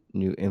the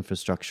new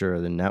infrastructure or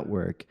the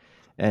network.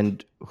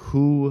 And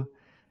who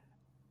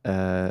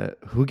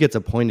gets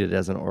appointed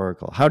as an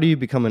oracle? How do you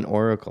become an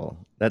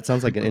oracle? That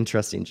sounds like an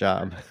interesting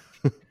job.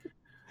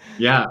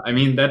 Yeah, I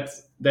mean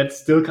that's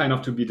still kind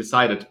of to be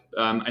decided.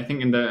 I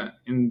think in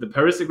the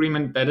Paris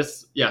Agreement, that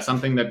is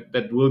something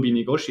that will be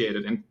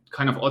negotiated, and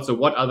kind of also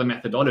what are the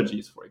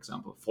methodologies, for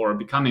example, for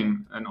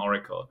becoming an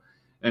oracle.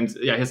 And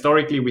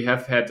historically we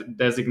have had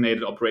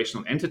designated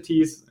operational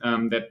entities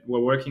that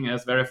were working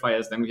as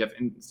verifiers. Then we have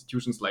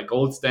institutions like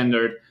Gold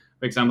Standard,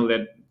 for example,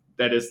 that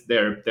that is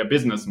their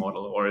business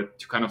model, or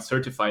to kind of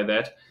certify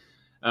that.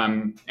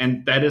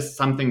 And that is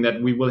something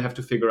that we will have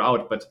to figure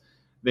out. But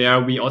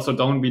there we also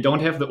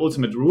don't have the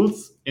ultimate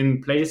rules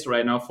in place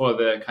right now for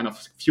the kind of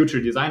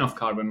future design of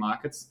carbon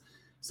markets.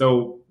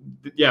 So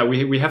yeah,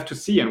 we have to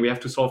see, and we have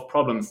to solve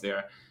problems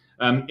there.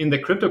 In the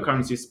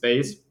cryptocurrency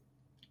space,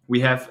 we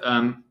have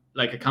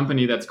like a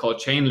company that's called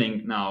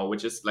Chainlink now,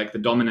 which is like the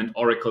dominant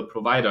Oracle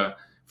provider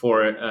for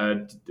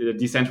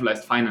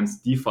decentralized finance,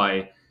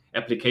 DeFi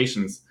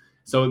applications.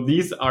 So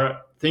these are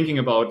thinking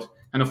about,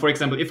 kind of, for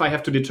example, if I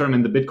have to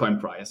determine the Bitcoin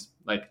price,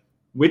 like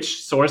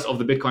which source of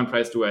the Bitcoin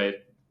price do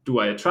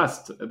I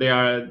trust?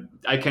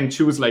 I can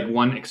choose like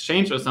one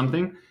exchange or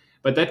something,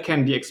 but that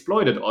can be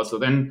exploited also.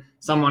 Then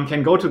someone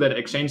can go to that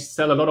exchange,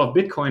 sell a lot of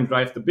Bitcoin,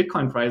 drive the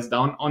Bitcoin price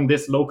down on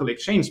this local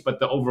exchange, but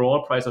the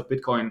overall price of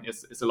Bitcoin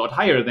is a lot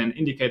higher than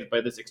indicated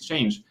by this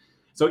exchange.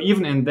 So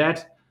even in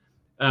that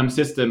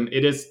system,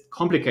 it is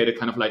complicated,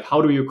 kind of like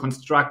how do you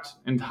construct,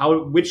 and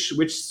which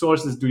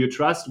sources do you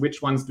trust,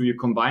 which ones do you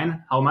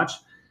combine, how much,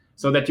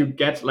 so that you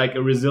get like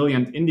a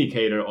resilient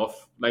indicator of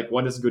like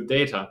what is good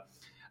data.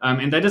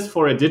 And that is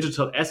for a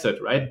digital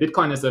asset, right?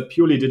 Bitcoin is a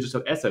purely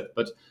digital asset,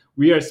 but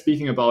we are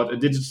speaking about a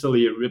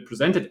digitally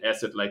represented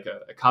asset, like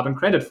a carbon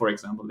credit, for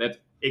example, that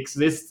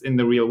exists in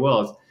the real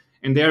world.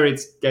 And there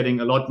it's getting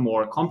a lot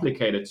more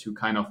complicated to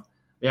kind of,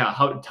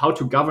 how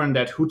to govern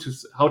that,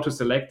 how to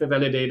select the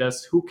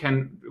validators,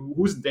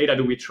 whose data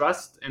do we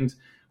trust, and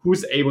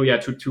who's able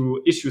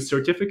to issue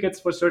certificates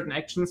for certain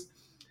actions.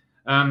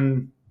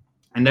 And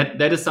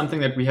that is something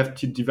that we have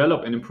to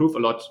develop and improve a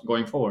lot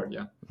going forward.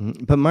 Yeah.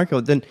 But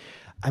Marco, then,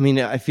 I mean,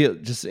 I feel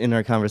just in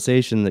our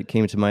conversation that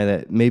came to mind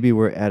that maybe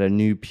we're at a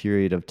new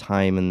period of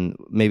time, and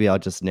maybe I'll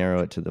just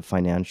narrow it to the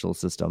financial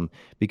system,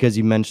 because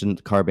you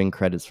mentioned carbon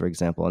credits, for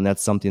example, and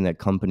that's something that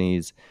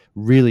companies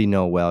really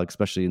know well,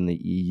 especially in the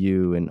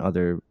EU and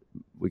other,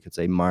 we could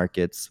say,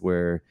 markets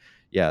where,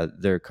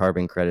 their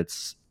carbon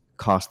credits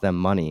cost them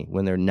money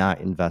when they're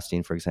not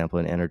investing, for example,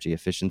 in energy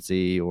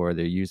efficiency, or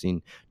they're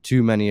using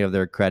too many of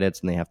their credits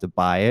and they have to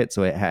buy it.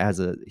 So it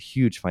has a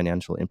huge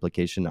financial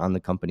implication on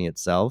the company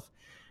itself.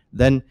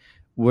 Then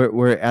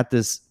we're at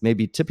this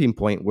maybe tipping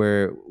point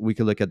where we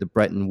could look at the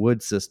Bretton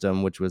Woods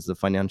system, which was the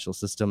financial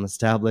system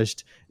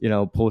established,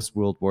 post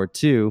World War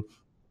II.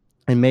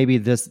 And maybe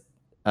this,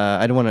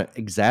 I don't want to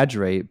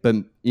exaggerate, but,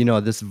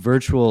 this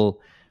virtual,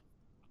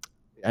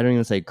 I don't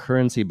even say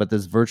currency, but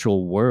this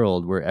virtual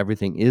world where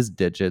everything is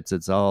digits,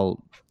 it's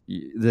all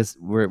this,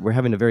 we're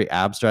having a very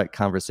abstract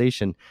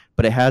conversation,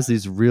 but it has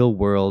these real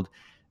world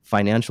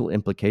financial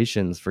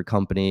implications for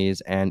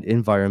companies and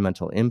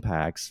environmental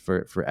impacts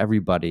for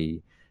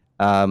everybody.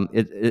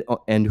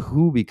 And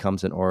who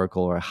becomes an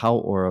oracle, or how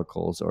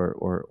oracles are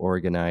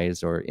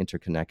organized or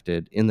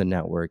interconnected in the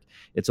network.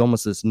 It's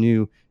almost this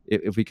new,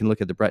 if we can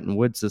look at the Bretton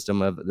Woods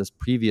system of this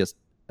previous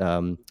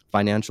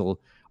financial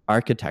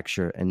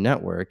architecture and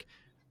network,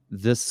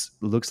 this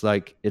looks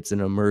like it's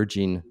an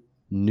emerging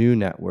new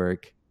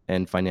network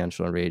and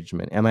financial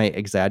arrangement. Am I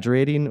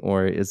exaggerating,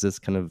 or is this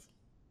kind of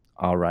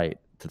all right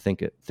to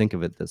think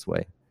of it this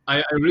way?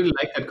 I really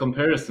like that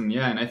comparison.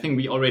 Yeah. And I think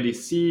we already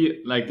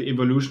see like the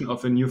evolution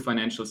of a new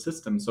financial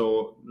system.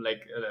 So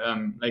like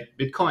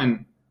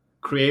Bitcoin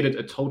created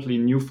a totally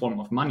new form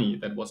of money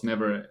that was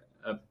never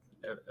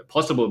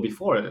possible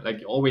before.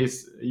 Like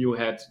always you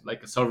had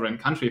like a sovereign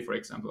country, for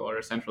example, or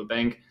a central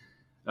bank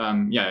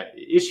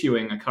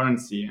issuing a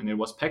currency, and it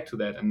was pegged to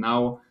that. And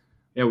now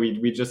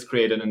we just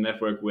created a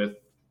network with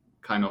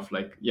kind of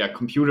like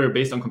computer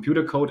based on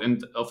computer code,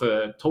 and of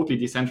a totally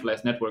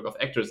decentralized network of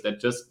actors that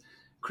just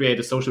create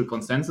a social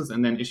consensus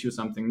and then issue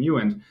something new.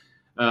 And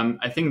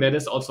I think that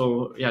is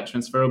also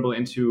transferable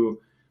into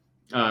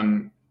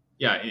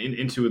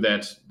into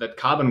that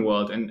carbon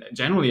world. And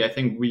generally I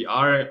think we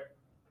are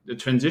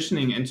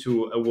transitioning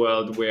into a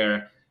world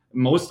where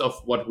most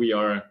of what we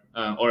are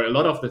or a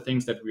lot of the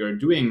things that we are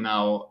doing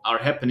now are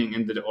happening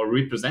or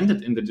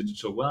represented in the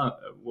digital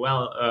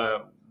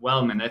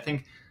realm. And I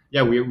think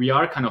we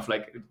are kind of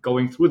like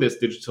going through this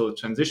digital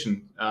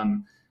transition.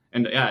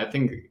 I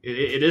think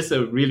it is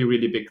a really,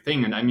 really big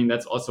thing. And I mean,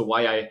 that's also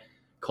why I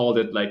called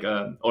it like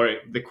or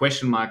the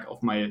question mark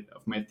of my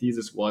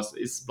thesis was,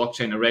 is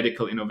blockchain a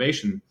radical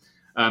innovation?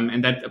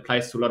 And that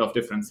applies to a lot of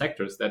different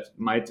sectors that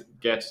might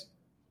get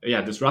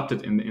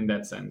disrupted in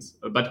that sense.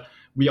 But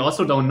we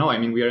also don't know. I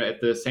mean, we are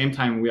at the same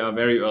time, we are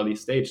very early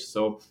stage.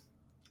 So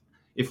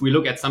if we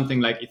look at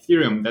something like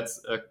Ethereum,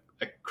 that's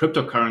a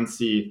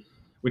cryptocurrency,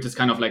 which is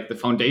kind of like the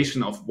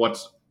foundation of what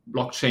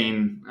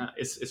blockchain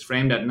is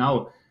framed at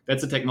now.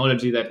 That's a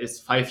technology that is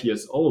 5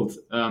 years old.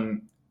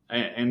 And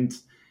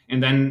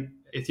then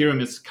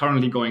Ethereum is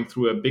currently going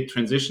through a big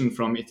transition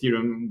from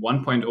Ethereum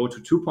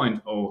 1.0 to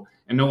 2.0,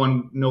 and no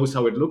one knows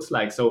how it looks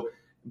like. So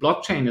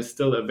blockchain is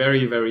still a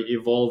very, very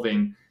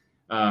evolving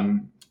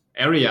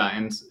area.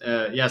 And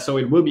so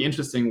it will be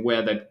interesting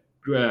where that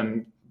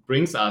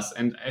brings us.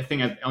 And I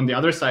think on the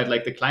other side,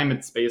 like the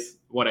climate space,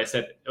 what I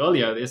said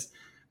earlier is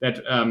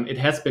that it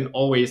has been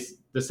always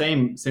the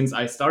same since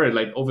I started.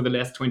 Like over the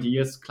last 20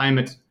 years,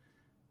 climate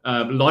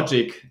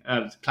logic,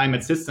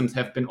 climate systems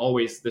have been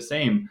always the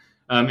same.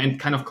 And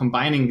kind of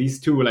combining these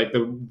two, like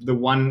the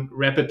one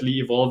rapidly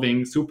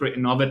evolving, super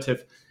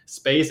innovative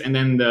space, and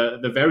then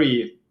the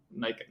very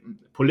like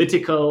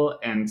political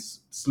and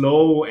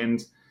slow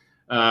and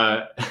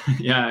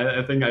yeah,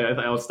 I think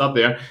I'll stop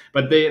there.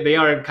 But they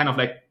are kind of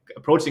like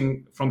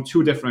approaching from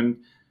two different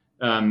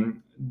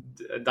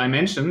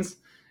dimensions.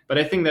 But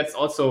I think that's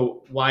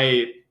also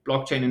why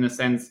blockchain, in a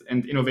sense,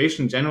 and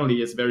innovation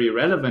generally is very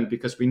relevant,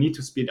 because we need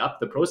to speed up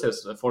the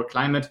process for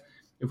climate.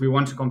 If we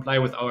want to comply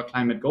with our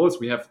climate goals,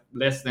 we have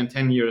less than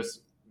 10 years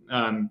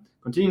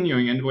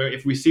continuing. And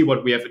if we see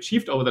what we have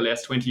achieved over the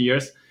last 20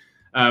 years,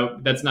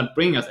 that's not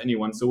bringing us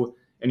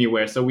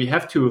anywhere. So we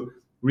have to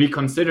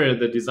reconsider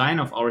the design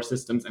of our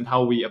systems and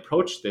how we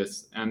approach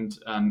this, and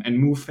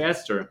move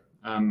faster.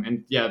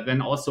 And yeah,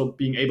 then also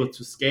being able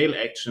to scale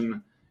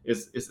action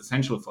is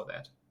essential for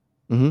that.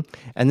 Mm-hmm.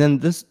 And then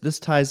this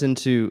ties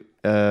into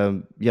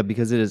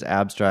because it is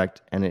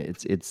abstract, and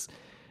it's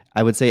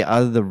I would say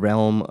out of the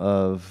realm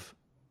of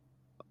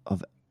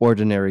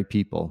ordinary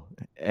people,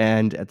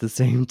 and at the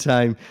same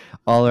time,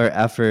 all our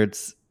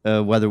efforts,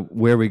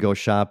 where we go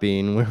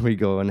shopping, where we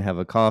go and have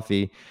a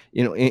coffee,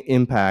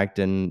 impact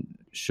and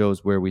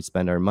shows where we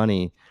spend our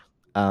money.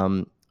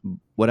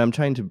 What I'm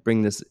trying to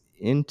bring this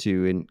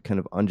into and kind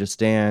of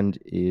understand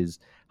is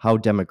how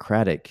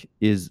democratic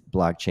is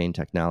blockchain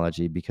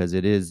technology, because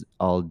it is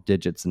all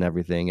digits and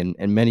everything.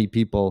 And many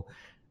people,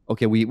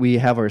 okay, we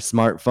have our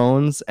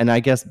smartphones, and I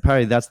guess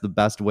probably that's the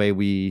best way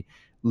we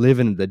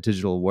live in the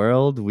digital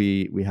world.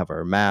 We have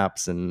our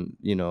maps and,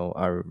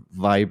 our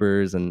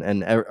Vibers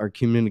and our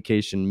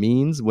communication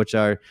means, which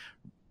are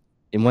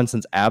in one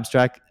sense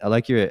abstract. I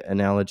like your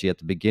analogy at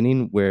the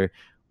beginning where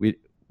we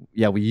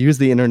use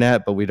the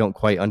internet, but we don't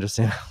quite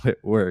understand how it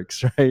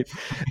works, right?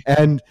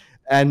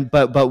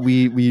 But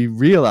we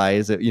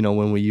realize that,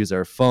 when we use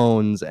our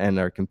phones and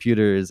our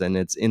computers, and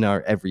it's in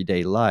our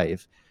everyday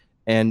life.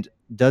 And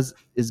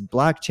is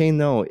blockchain,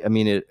 though? I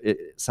mean, it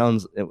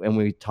sounds, and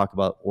we talk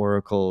about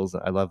oracles,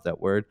 I love that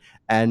word.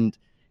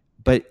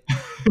 But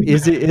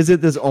is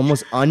it this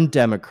almost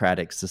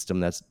undemocratic system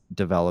that's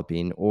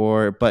developing,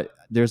 but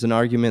there's an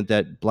argument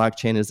that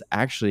blockchain is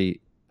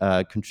actually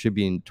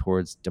contributing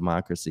towards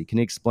democracy? Can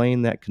you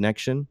explain that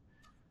connection?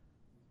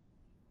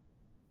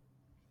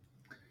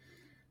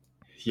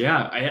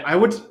 Yeah, I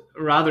would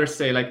rather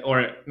say,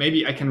 or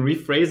maybe I can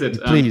rephrase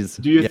it. Please.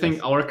 Do you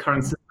think our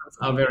current systems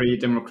are very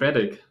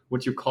democratic?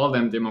 Would you call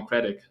them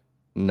democratic?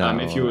 No.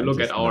 If you look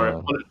at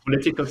our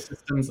political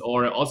systems,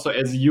 or also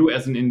as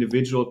an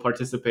individual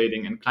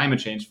participating in climate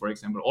change, for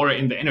example, or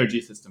in the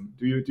energy system,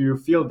 do you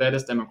feel that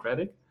is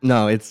democratic?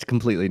 No, it's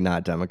completely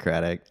not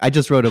democratic. I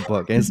just wrote a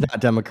book, and it's not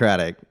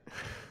democratic.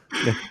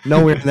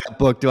 Nowhere in that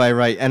book do I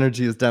write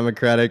energy is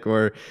democratic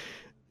or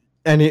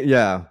any.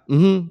 Yeah.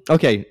 Mm-hmm.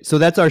 Okay, so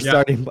that's our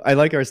starting. I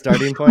like our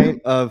starting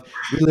point of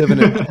we live in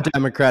a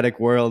democratic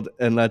world,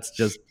 and let's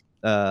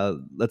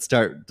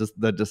start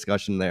the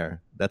discussion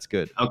there. That's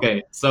good.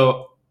 Okay,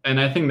 so, and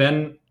I think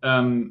then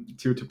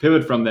to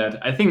pivot from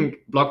that, I think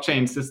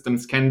blockchain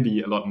systems can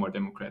be a lot more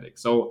democratic.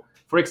 So,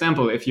 for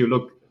example, if you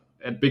look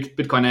at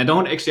Bitcoin,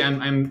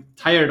 I'm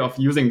tired of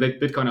using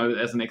Bitcoin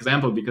as an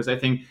example, because I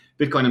think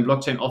Bitcoin and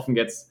blockchain often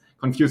gets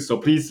confused. So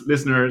please,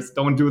 listeners,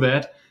 don't do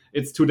that.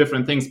 It's two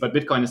different things, but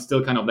Bitcoin is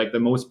still kind of like the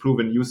most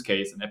proven use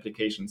case and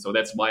application. So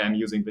that's why I'm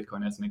using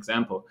Bitcoin as an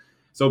example.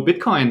 So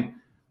Bitcoin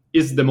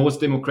is the most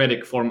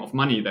democratic form of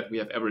money that we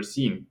have ever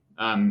seen.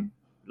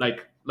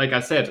 Like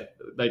I said,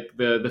 like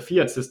the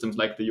fiat systems,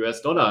 like the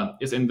US dollar,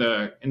 is in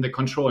the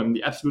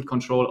absolute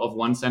control of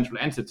one central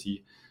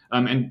entity.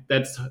 And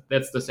that's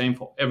the same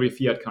for every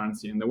fiat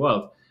currency in the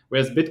world.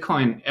 Whereas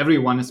Bitcoin,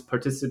 everyone is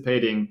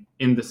participating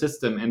in the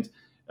system, and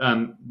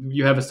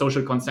you have a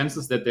social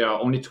consensus that there are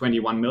only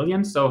 21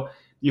 million. So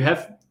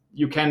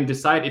you can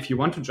decide if you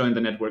want to join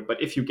the network,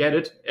 but if you get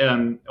it,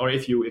 or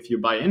if you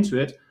buy into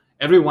it,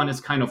 everyone is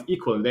kind of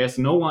equal. There's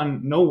no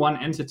one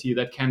entity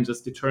that can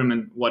just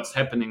determine what's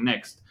happening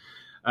next.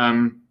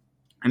 And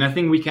I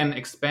think we can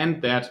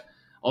expand that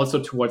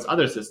also towards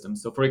other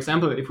systems. So, for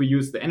example, if we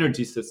use the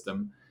energy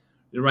system,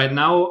 right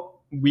now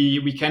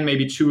we can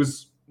maybe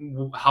choose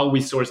how we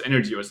source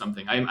energy or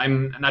something.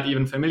 I'm not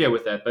even familiar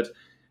with that, but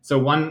so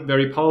one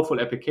very powerful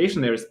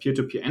application there is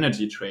peer-to-peer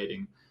energy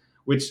trading,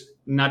 which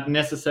not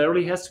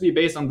necessarily has to be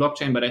based on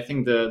blockchain, but I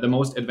think the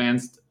most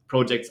advanced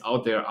projects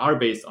out there are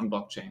based on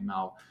blockchain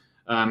now.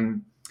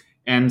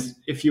 And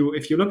if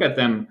you look at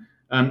them,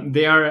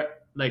 they are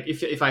like,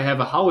 if I have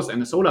a house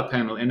and a solar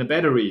panel and a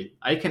battery,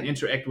 I can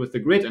interact with the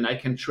grid and I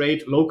can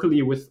trade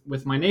locally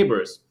with my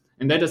neighbors.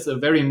 And that is a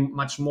very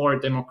much more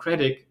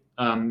democratic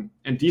and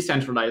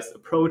decentralized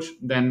approach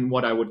than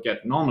what I would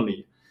get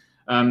normally.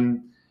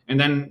 And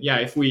then,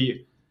 if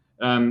we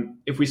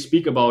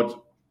speak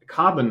about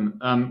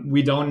carbon,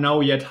 we don't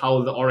know yet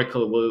how the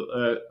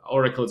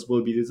oracles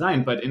will be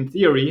designed. But in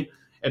theory,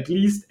 at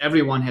least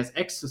everyone has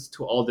access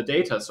to all the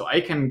data. So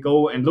I can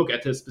go and look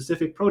at a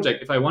specific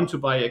project. If I want to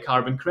buy a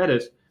carbon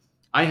credit,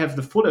 I have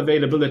the full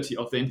availability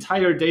of the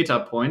entire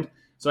data point.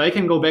 So I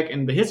can go back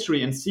in the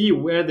history and see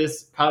where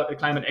this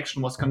climate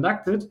action was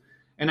conducted.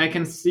 And I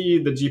can see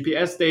the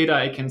GPS data.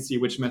 I can see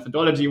which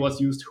methodology was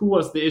used, who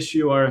was the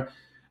issuer,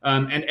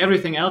 and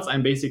everything else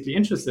I'm basically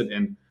interested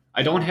in.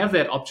 I don't have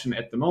that option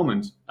at the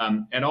moment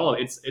at all.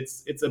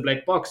 It's a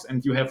black box,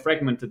 and you have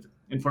fragmented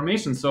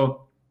information.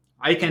 So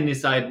I can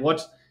decide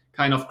what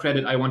kind of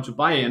credit I want to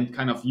buy and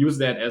kind of use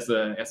that as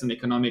an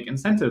economic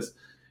incentive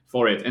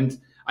for it. And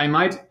I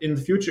might in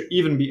the future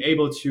even be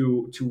able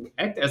to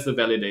act as a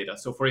validator.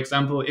 So for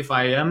example, if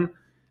I am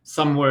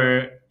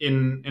somewhere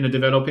in a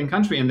developing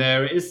country and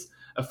there is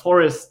a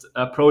forest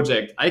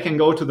project, I can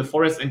go to the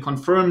forest and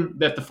confirm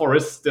that the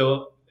forest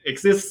still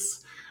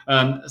exists.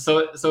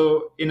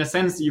 So in a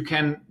sense, you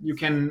can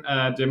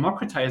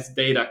democratize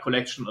data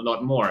collection a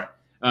lot more.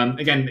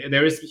 Again,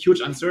 there is huge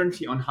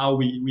uncertainty on how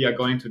we are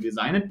going to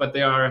design it, but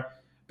there are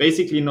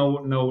basically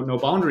no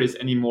boundaries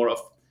anymore of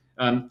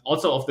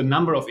also of the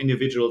number of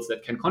individuals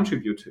that can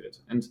contribute to it.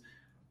 And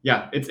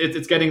yeah,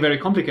 it's getting very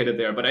complicated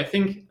there. But I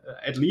think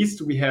at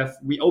least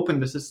we open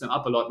the system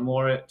up a lot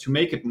more to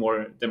make it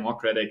more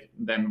democratic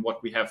than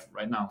what we have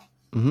right now.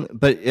 Mm-hmm.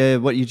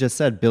 But what you just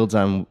said builds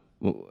on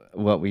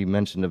what we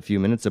mentioned a few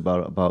minutes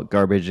about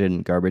garbage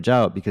in, garbage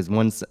out, because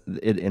once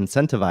it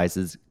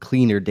incentivizes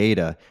cleaner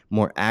data,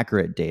 more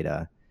accurate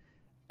data,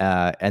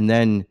 and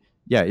then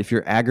if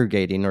you're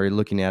aggregating or you're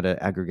looking at an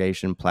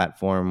aggregation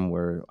platform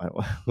where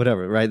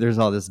whatever, right? There's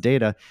all this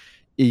data.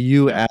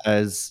 You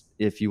as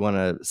if you want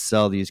to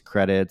sell these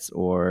credits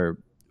or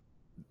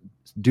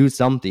do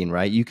something,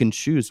 right? You can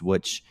choose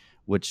which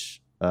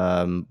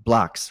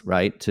blocks,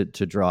 right, to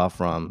draw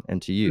from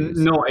and to use.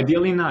 No,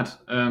 ideally not.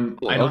 I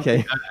don't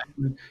okay.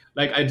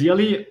 Like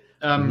ideally,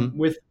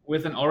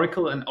 with an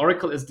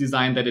oracle is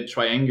designed that it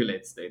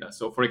triangulates data.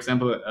 So for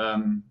example,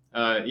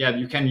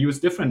 you can use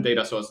different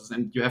data sources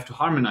and you have to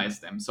harmonize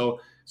them. So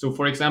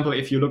for example,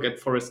 if you look at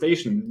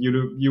forestation,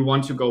 you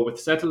want to go with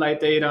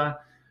satellite data.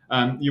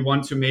 You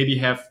want to maybe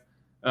have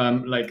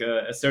like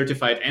a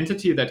certified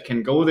entity that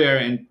can go there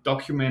and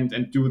document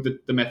and do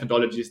the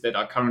methodologies that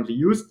are currently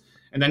used.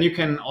 And then you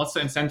can also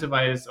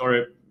incentivize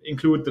or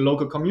include the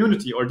local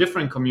community or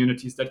different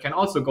communities that can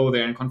also go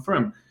there and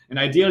confirm. And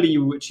ideally,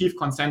 you achieve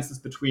consensus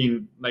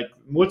between like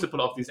multiple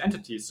of these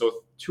entities,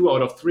 so 2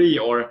 out of 3,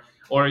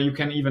 or you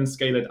can even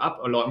scale it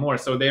up a lot more.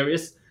 So there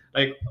is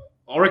like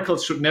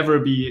oracles should never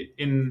be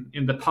in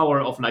the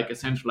power of like a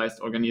centralized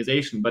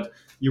organization, but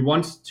you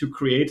want to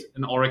create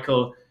an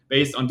oracle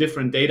based on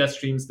different data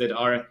streams that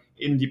are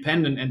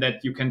independent and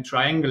that you can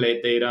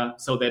triangulate data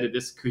so that it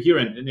is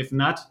coherent. And if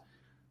not,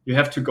 you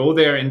have to go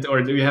there or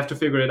you have to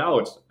figure it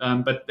out.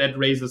 But that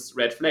raises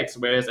red flags.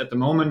 Whereas at the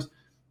moment,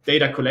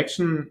 data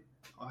collection,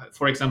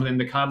 for example, in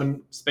the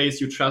carbon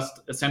space, you trust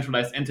a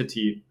centralized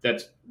entity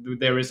that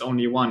there is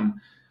only one.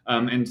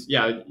 And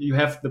you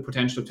have the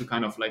potential to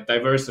kind of like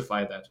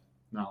diversify that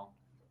now.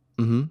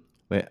 Mm-hmm.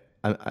 Wait,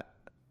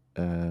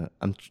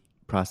 I'm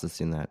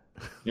processing that.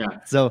 Yeah.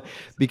 So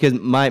because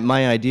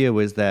my idea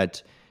was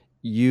that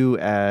you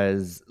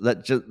as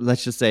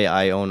let's just say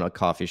I own a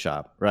coffee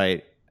shop,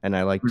 right? And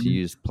I like to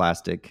use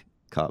plastic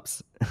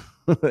cups.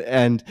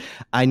 And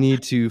I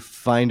need to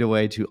find a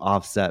way to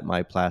offset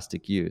my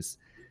plastic use.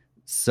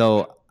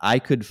 So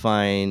I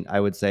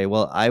would say,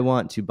 well, I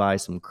want to buy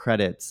some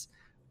credits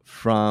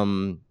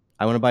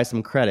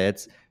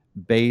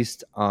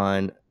based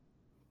on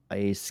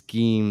a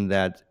scheme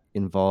that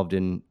involved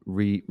in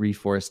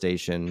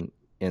reforestation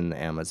in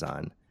the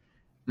Amazon.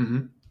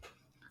 Mm-hmm.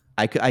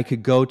 I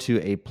could go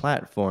to a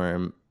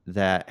platform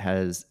that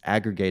has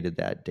aggregated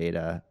that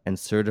data and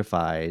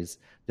certifies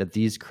that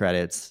these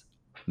credits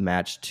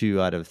match 2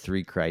 out of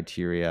 3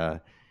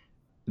 criteria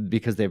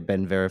because they've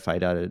been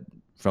verified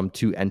from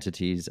 2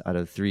 entities out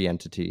of 3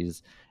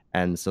 entities.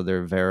 And so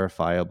they're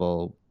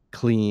verifiable,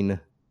 clean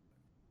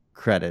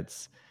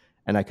credits.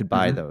 And I could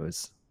buy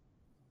those.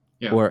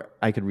 Yeah. Or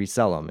I could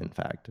resell them, in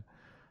fact.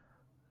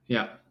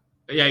 Yeah,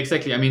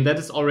 exactly. I mean, that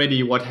is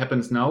already what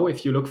happens now.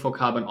 If you look for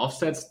carbon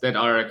offsets that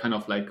are kind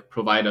of like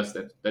providers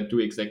that do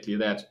exactly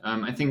that.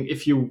 I think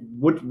if you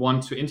would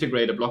want to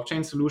integrate a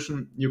blockchain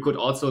solution, you could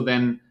also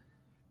then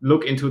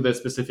look into the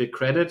specific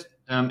credit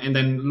and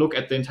then look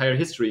at the entire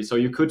history. So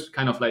you could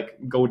kind of like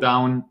go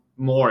down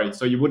more.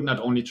 So you would not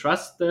only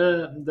trust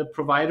the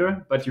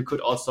provider, but you could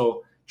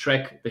also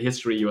track the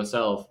history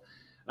yourself.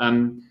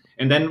 And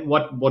then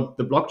what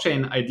the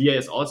blockchain idea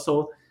is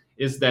also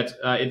is that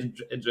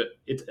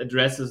it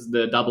addresses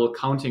the double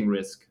counting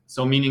risk.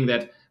 So meaning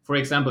that, for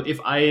example, if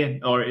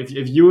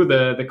you,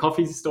 the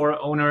coffee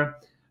store owner,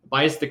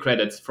 buys the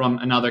credits from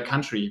another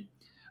country,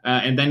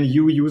 and then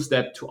you use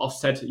that to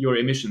offset your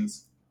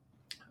emissions,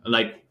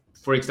 like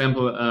for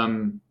example,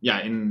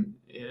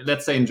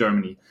 let's say in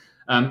Germany.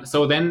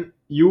 So then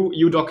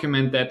you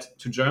document that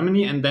to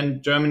Germany, and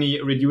then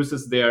Germany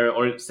reduces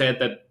or said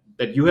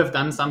that you have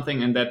done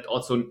something, and that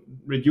also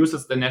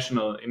reduces the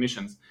national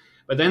emissions.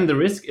 But then the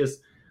risk is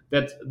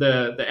that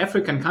the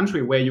African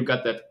country where you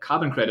got that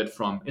carbon credit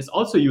from is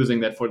also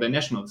using that for their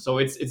national. So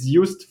it's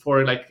used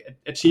for like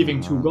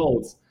achieving 2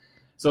 goals.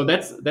 So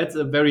that's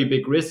a very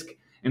big risk.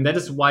 And that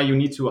is why you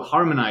need to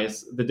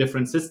harmonize the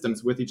different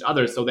systems with each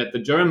other, so that the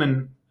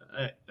German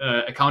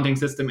accounting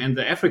system and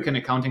the African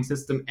accounting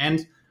system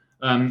and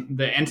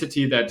the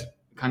entity that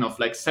kind of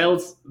like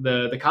sells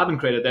the carbon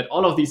credit, that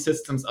all of these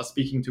systems are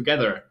speaking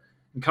together.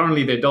 And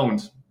currently they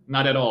don't,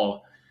 not at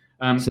all.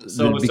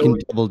 So it became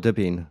double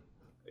dipping.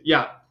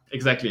 Yeah,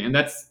 exactly. And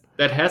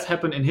that has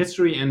happened in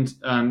history, and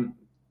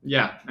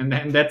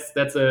and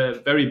that's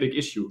a very big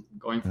issue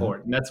going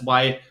forward. And that's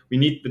why we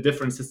need the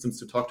different systems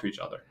to talk to each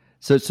other.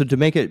 So to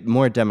make it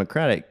more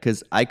democratic,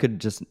 because I could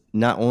just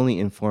not only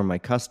inform my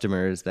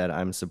customers that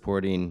I'm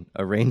supporting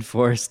a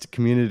rainforest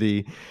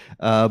community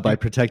by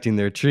protecting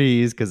their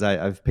trees, because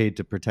I've paid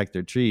to protect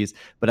their trees,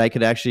 but I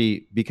could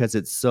actually, because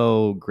it's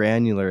so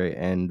granular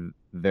and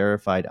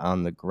verified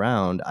on the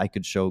ground, I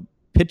could show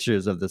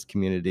pictures of this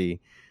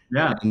community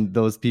and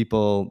those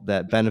people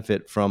that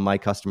benefit from my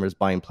customers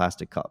buying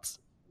plastic cups.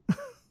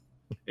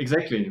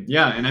 Exactly.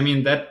 Yeah. And I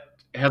mean, that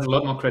has a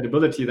lot more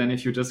credibility than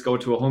if you just go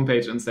to a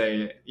homepage and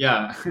say,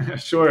 yeah,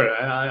 sure,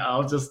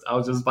 I'll just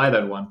buy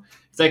that one.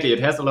 Exactly. It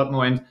has a lot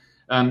more.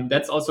 And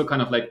that's also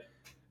kind of like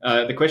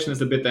the question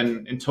is a bit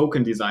then in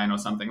token design or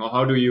something, or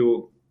how do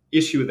you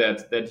issue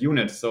that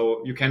unit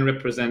so you can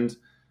represent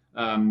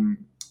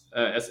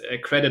as a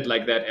credit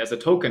like that as a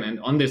token. And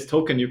on this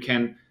token, you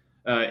can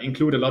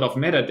include a lot of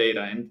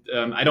metadata. And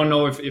I don't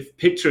know if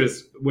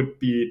pictures would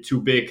be too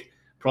big.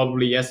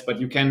 Probably yes, but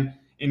you can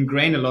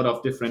ingrain a lot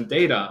of different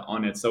data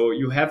on it. So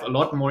you have a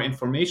lot more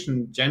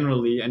information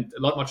generally and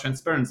a lot more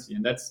transparency.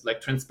 And that's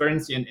like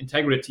transparency and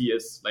integrity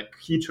is like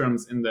key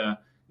terms in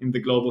the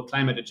global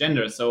climate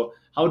agenda. So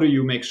how do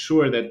you make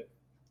sure that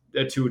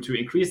to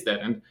increase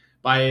that? And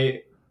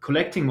by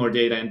collecting more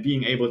data and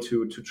being able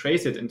to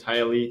trace it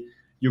entirely,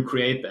 you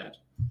create that.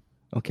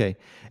 Okay.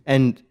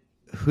 And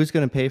who's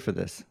going to pay for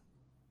this?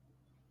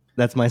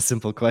 That's my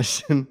simple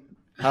question.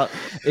 How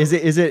is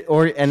it,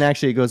 or, and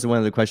actually it goes to one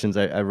of the questions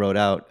I wrote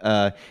out.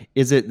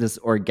 Is it this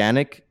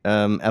organic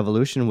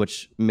evolution,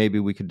 which maybe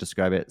we could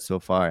describe it so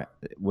far,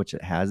 which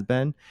it has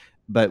been,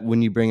 but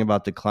when you bring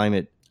about the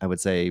climate, I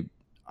would say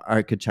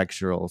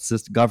architectural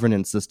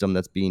governance system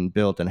that's being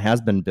built and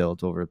has been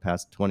built over the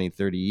past 20,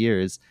 30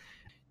 years,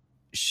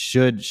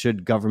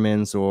 should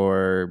governments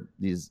or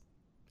these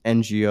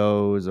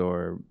NGOs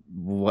or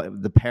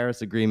what the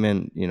Paris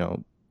Agreement,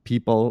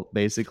 people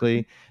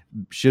basically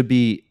should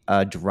be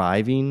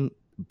driving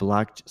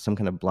some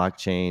kind of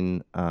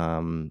blockchain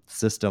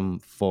system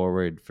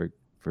forward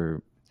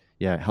for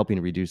helping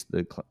reduce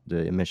the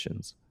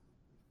emissions?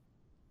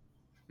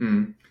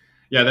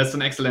 Yeah, that's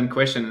an excellent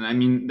question. And I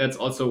mean, that's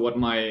also what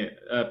my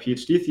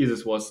PhD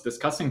thesis was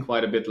discussing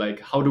quite a bit, like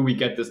how do we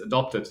get this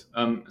adopted?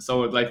 So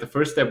like the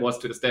first step was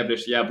to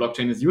establish,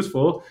 blockchain is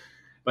useful.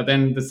 But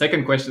then the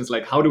second question is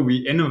like, how do we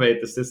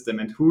innovate the system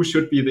and who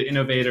should be the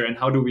innovator and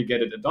how do we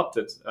get it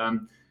adopted?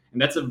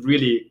 And that's a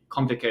really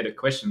complicated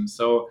question.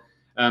 So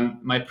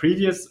my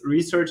previous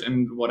research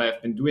and what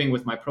I've been doing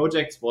with my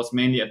projects was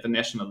mainly at the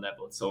national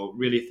level. So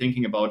really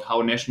thinking about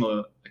how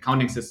national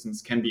accounting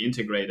systems can be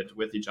integrated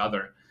with each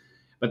other.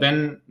 But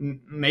then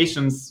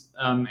nations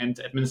and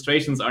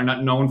administrations are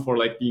not known for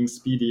like being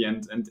speedy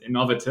and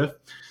innovative.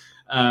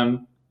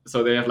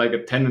 So they have like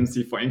a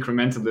tendency for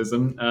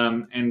incrementalism.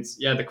 And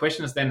the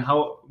question is then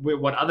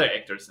what other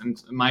actors?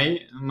 And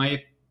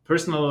my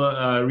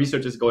personal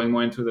research is going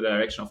more into the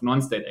direction of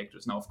non-state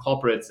actors now, of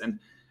corporates and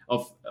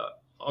of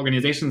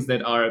organizations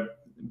that are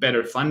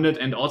better funded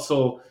and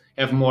also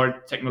have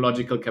more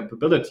technological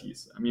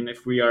capabilities. I mean,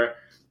 if we are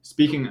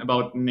speaking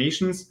about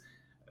nations,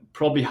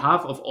 probably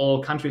half of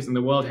all countries in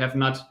the world have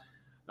not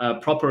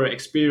proper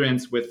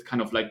experience with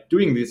kind of like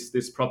doing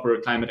this proper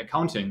climate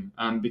accounting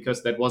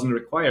because that wasn't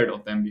required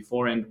of them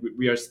before. And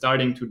we are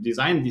starting to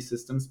design these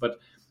systems, but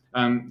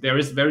there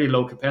is very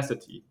low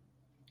capacity.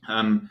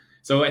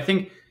 So I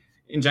think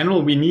in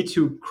general, we need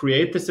to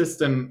create the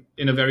system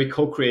in a very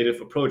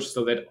co-creative approach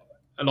so that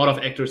a lot of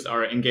actors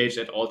are engaged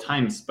at all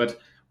times. But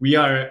we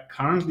are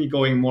currently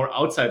going more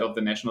outside of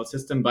the national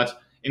system,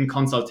 but in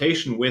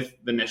consultation with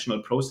the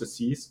national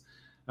processes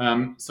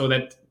so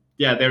that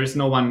there is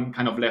no one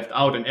kind of left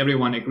out and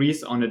everyone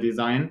agrees on a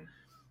design.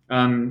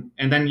 And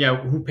then,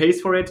 who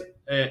pays for it?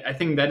 I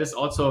think that is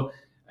also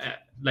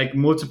like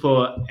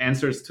multiple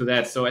answers to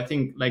that. So I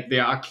think like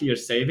there are clear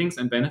savings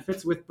and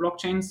benefits with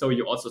blockchain. So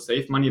you also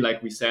save money,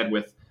 like we said,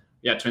 with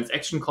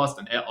transaction cost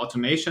and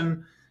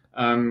automation.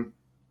 And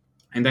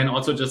then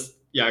also just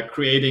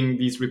creating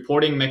these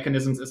reporting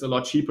mechanisms is a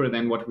lot cheaper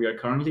than what we are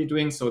currently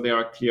doing. So there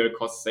are clear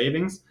cost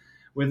savings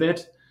with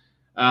it.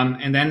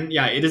 And then,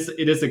 it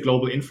is a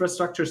global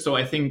infrastructure. So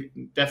I think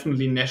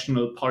definitely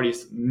national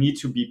parties need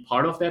to be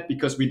part of that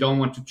because we don't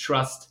want to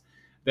trust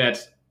that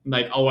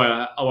like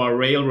our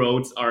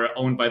railroads are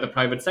owned by the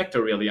private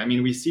sector, really. I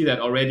mean, we see that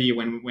already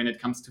when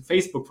it comes to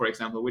Facebook, for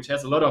example, which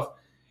has a lot of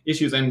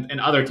issues and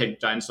other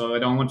tech giants. So I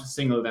don't want to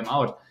single them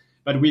out.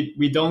 But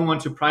we don't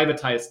want to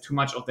privatize too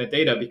much of that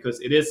data because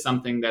it is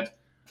something that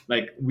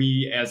like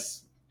we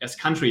as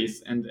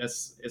countries and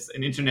as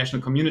an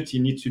international community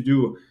need to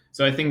do.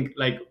 So I think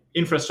like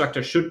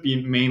infrastructure should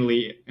be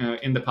mainly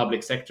in the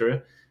public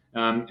sector.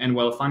 and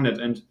well funded.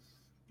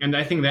 And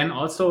I think then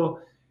also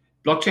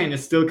blockchain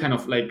is still kind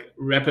of like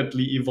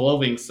rapidly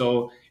evolving.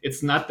 So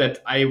it's not that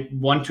I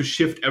want to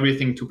shift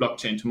everything to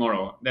blockchain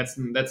tomorrow. That's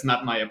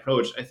not my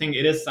approach. I think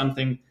it is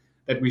something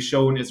that we've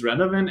shown is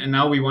relevant, and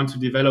now we want to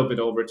develop it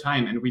over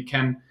time, and we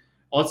can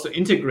also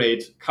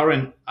integrate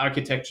current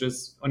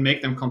architectures and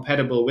make them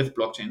compatible with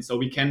blockchain. So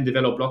we can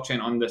develop blockchain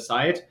on the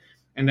side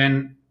and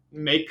then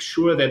make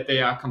sure that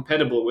they are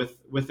compatible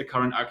with the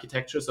current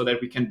architecture so that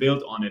we can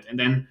build on it and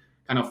then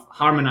kind of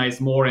harmonize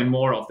more and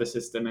more of the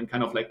system and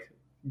kind of like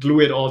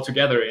glue it all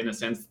together in a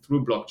sense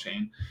through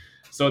blockchain.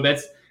 So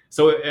that's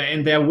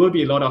and there will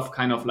be a lot of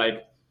kind of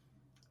like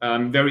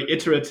very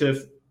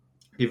iterative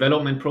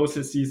development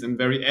processes and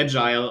very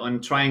agile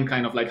on trying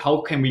kind of like how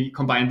can we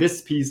combine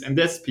this piece and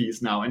this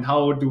piece now, and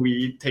how do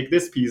we take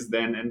this piece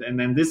then and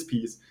then this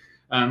piece,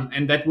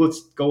 and that will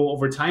go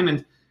over time.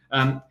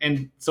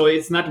 And so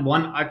it's not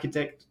one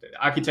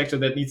architecture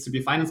that needs to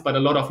be financed, but a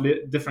lot of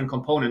different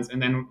components,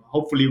 and then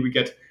hopefully we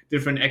get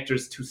different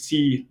actors to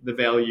see the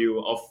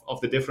value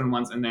of the different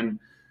ones, and then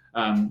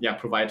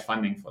provide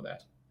funding for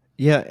that.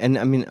 Yeah, and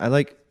I mean,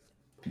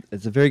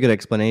 it's a very good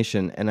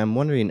explanation, and I'm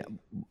wondering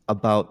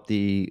about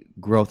the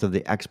growth of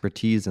the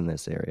expertise in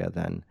this area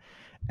then.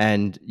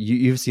 And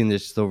you've seen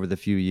this over the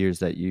few years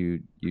that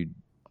you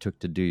took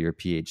to do your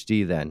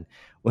PhD then,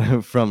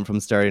 from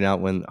starting out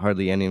when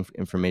hardly any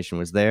information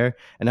was there.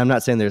 And I'm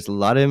not saying there's a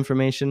lot of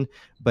information,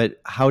 but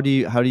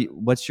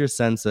what's your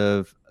sense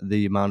of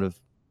the amount of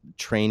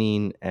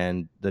training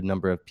and the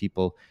number of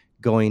people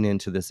going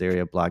into this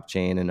area of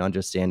blockchain and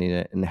understanding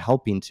it and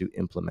helping to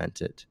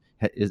implement it?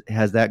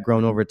 Has that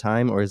grown over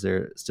time, or is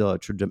there still a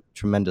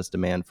tremendous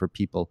demand for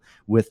people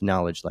with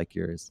knowledge like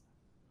yours?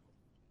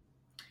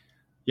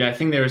 Yeah, I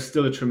think there is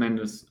still a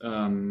tremendous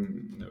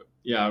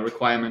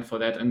requirement for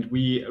that. And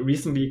we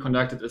recently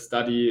conducted a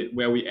study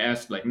where we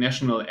asked like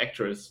national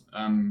actors,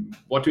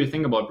 what do you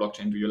think about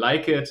blockchain? Do you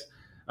like it?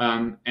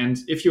 And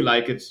if you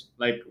like it,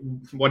 like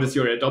what is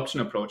your adoption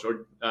approach,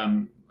 or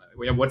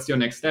what's your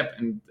next step,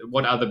 and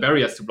what are the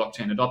barriers to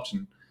blockchain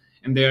adoption?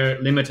 And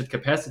their limited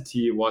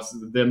capacity was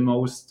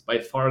by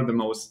far the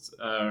most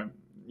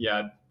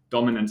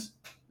dominant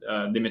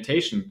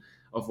limitation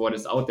of what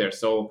is out there.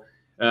 So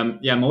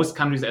most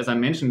countries, as I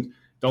mentioned,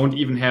 don't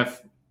even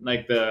have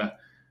like the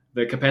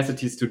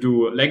capacities to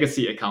do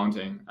legacy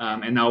accounting,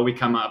 and now we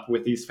come up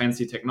with these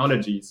fancy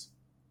technologies.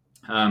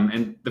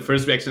 And the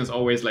first reaction is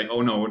always like,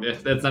 oh no,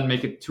 let's not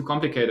make it too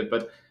complicated.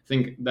 But I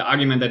think the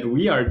argument that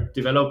we are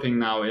developing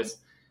now is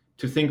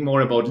to think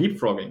more about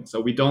leapfrogging.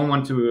 So we don't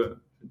want to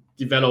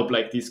develop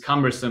like these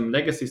cumbersome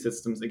legacy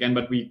systems again,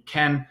 but we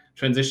can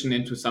transition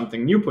into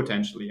something new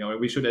potentially, or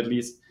we should at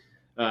least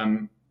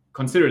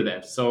consider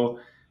that. So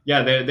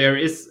yeah, there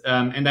is,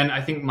 and then I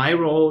think my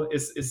role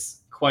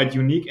is quite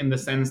unique in the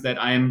sense that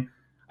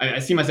I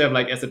see myself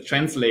like as a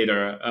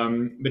translator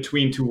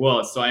between two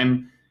worlds. So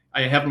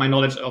I have my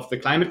knowledge of the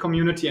climate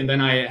community, and then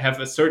I have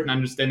a certain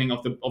understanding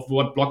of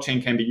what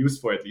blockchain can be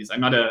used for. At least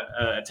I'm not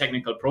a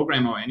technical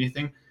programmer or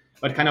anything,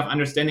 but kind of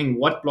understanding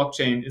what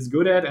blockchain is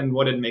good at and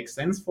what it makes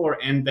sense for,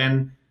 and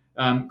then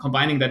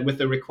combining that with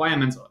the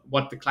requirements,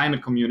 what the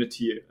climate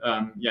community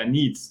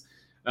needs.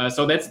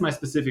 So that's my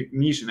specific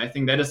niche, and I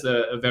think that is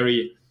a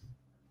very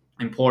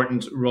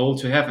important role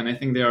to have. And I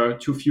think there are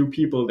too few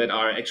people that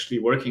are actually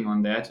working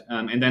on that.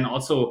 And then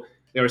also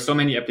there are so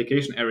many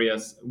application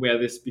areas where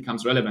this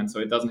becomes relevant. So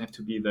it doesn't have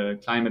to be the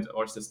climate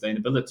or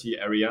sustainability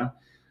area.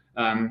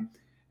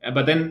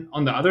 But then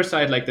on the other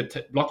side, like the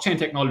blockchain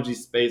technology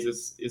space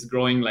is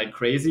growing like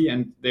crazy,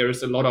 and there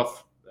is a lot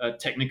of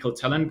technical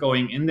talent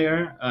going in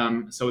there.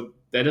 So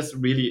that is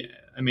really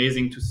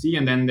amazing to see.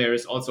 And then there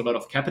is also a lot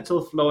of capital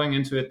flowing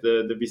into it.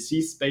 The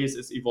VC space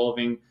is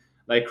evolving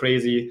like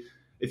crazy.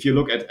 If you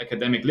look at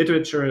academic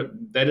literature,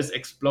 that is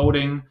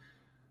exploding.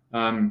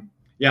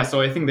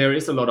 So I think there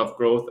is a lot of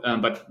growth,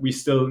 but we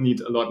still need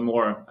a lot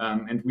more.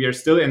 And we are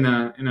still in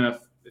a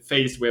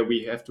phase where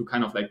we have to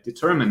kind of like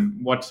determine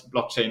what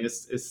blockchain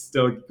is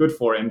still good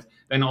for. And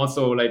then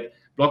also like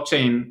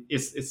blockchain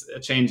is a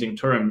changing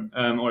term,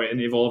 or an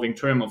evolving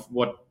term of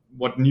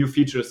what new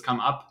features come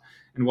up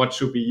and what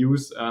should be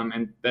used.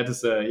 And that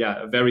is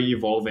a very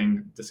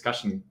evolving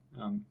discussion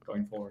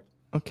going forward.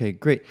 Okay,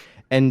 great.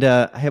 And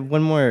I have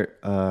one more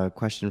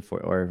question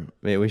or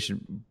maybe we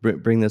should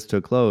bring this to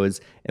a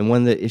close. And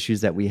one of the issues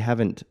that we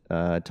haven't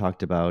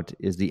talked about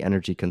is the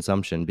energy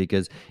consumption,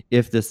 because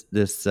if this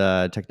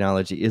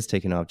technology is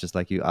taken off, just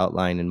like you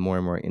outlined, and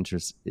more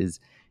interest is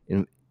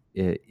in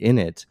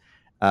it,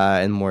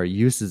 and more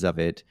uses of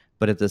it,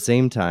 but at the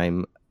same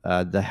time,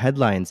 the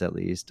headlines, at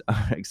least,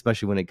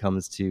 especially when it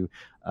comes to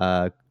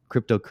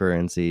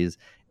cryptocurrencies,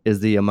 is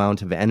the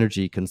amount of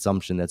energy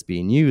consumption that's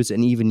being used,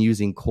 and even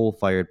using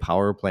coal-fired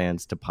power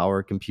plants to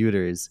power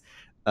computers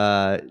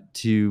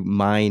to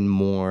mine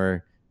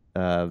more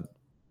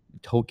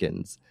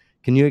tokens.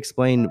 Can you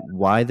explain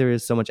why there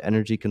is so much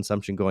energy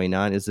consumption going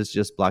on? Is this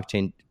just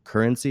blockchain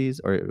currencies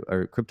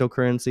or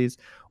cryptocurrencies,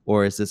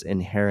 or is this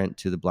inherent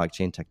to the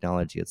blockchain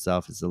technology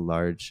itself? Is a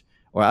large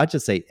or I'd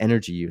just say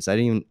energy use. I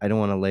don't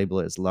want to label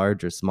it as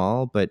large or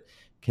small, but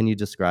can you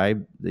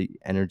describe the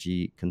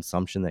energy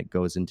consumption that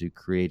goes into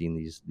creating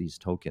these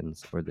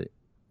tokens, or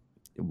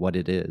what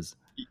it is?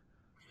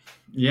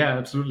 Yeah,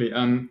 absolutely.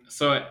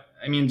 So,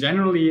 I mean,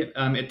 generally,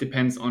 it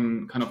depends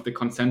on kind of the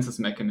consensus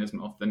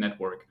mechanism of the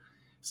network.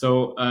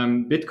 So,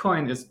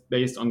 Bitcoin is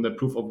based on the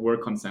proof of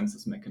work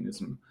consensus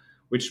mechanism,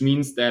 which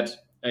means that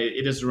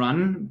it is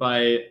run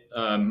by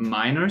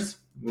miners,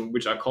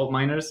 which are called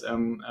miners,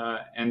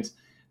 and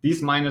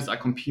these miners are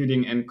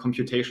computing in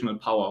computational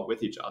power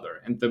with each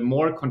other. And the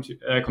more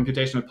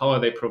computational power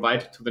they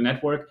provide to the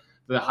network,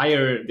 the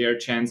higher their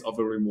chance of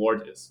a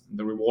reward is.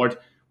 The reward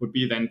would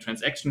be then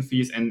transaction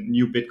fees and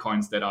new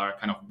Bitcoins that are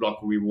kind of block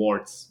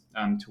rewards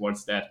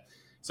towards that.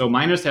 So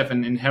miners have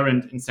an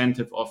inherent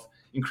incentive of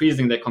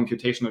increasing their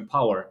computational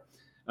power.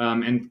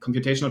 And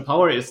computational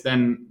power is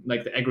then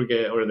like the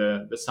aggregate or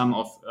the sum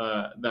of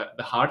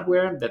the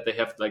hardware that they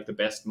have, like the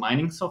best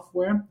mining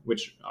software,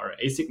 which are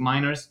ASIC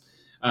miners.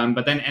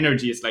 But then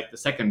energy is like the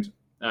second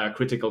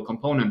critical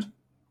component.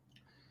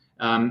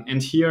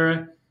 And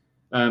here,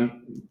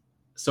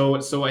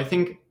 so I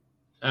think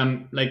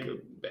like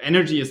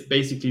energy is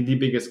basically the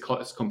biggest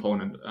cost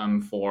component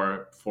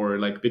for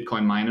like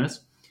Bitcoin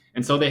miners,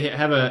 and so they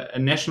have a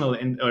national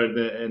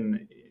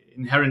an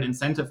inherent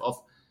incentive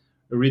of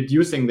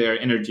reducing their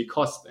energy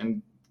cost,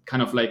 and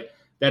kind of like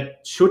that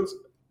should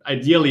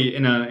ideally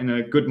in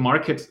a good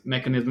market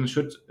mechanism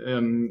should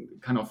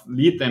kind of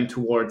lead them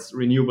towards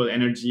renewable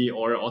energy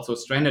or also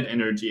stranded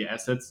energy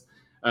assets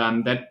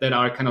that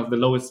are kind of the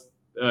lowest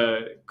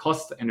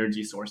cost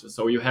energy sources.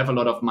 So you have a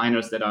lot of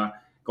miners that are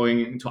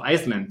going into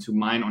Iceland to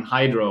mine on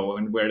hydro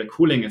and where the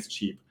cooling is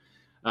cheap.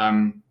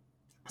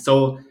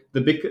 So the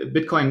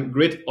Bitcoin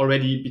grid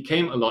already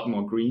became a lot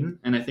more green.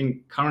 And I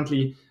think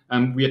currently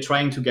we are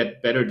trying to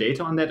get better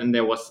data on that. And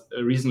there was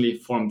recently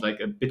formed like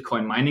a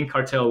Bitcoin mining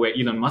cartel where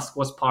Elon Musk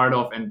was part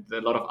of, and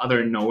a lot of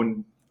other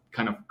known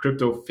kind of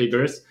crypto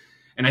figures.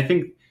 And I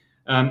think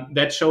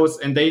that shows,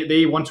 and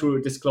they want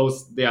to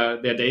disclose their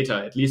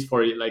data, at least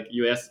for like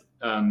US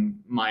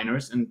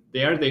miners, and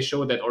there they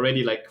show that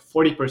already like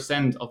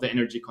 40% of the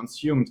energy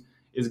consumed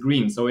is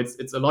green. So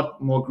it's a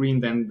lot more green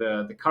than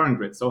the current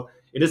grid. So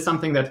it is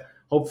something that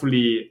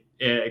hopefully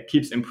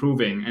keeps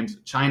improving.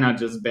 And China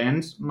just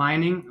banned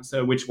mining,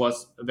 so which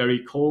was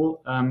very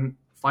coal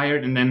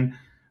fired, and then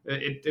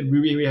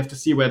we have to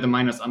see where the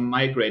miners are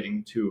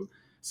migrating to.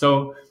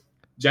 So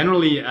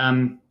generally,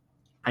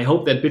 I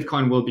hope that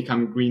Bitcoin will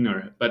become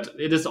greener, but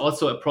it is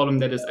also a problem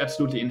that is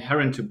absolutely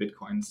inherent to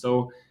Bitcoin.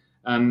 So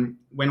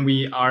when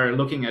we are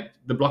looking at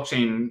the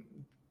blockchain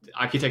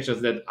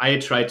architectures that I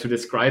try to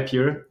describe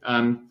here,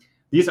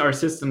 these are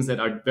systems that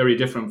are very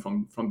different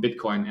from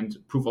Bitcoin and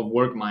proof of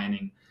work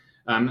mining.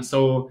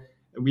 So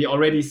we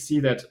already see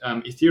that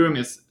Ethereum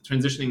is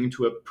transitioning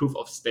into a proof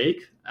of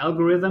stake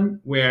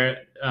algorithm where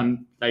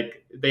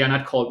like they are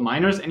not called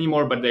miners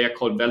anymore, but they are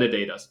called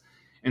validators.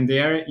 And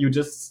there you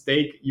just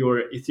stake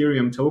your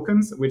Ethereum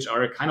tokens, which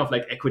are kind of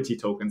like equity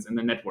tokens in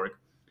the network.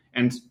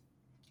 And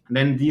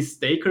then these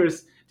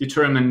stakers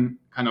determine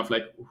kind of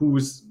like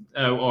who's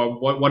or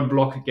what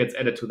block gets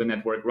added to the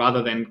network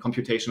rather than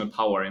computational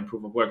power in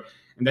proof of work.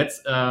 And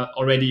that's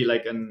already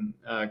like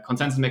a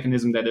consensus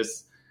mechanism that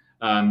is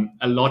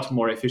a lot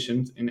more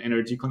efficient in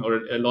energy or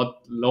a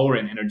lot lower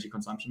in energy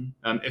consumption.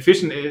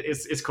 Efficient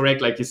is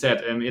correct, like you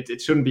said. It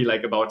shouldn't be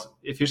like about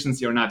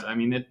efficiency or not. I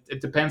mean,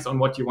 it depends on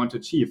what you want to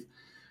achieve.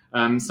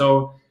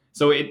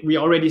 We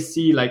already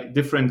see like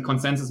different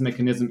consensus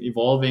mechanism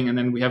evolving, and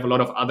then we have a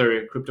lot of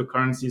other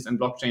cryptocurrencies and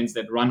blockchains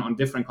that run on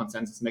different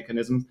consensus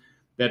mechanisms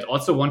that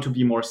also want to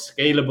be more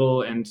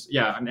scalable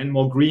and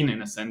more green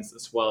in a sense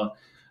as well.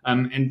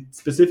 And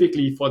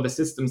specifically for the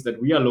systems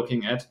that we are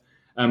looking at,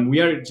 we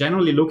are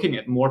generally looking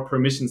at more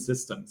permission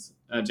systems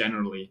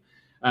generally,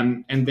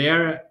 and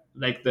they're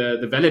like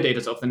the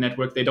validators of the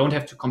network. They don't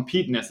have to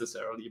compete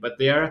necessarily, but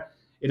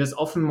it is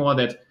often more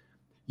that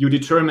you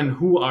determine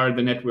who are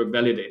the network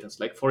validators.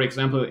 Like, for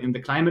example, in the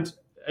climate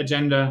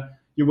agenda,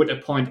 you would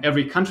appoint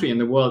every country in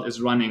the world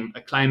is running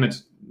a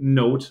climate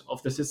node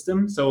of the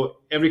system. So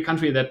every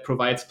country that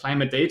provides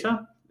climate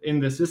data in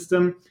the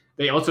system,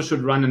 they also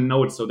should run a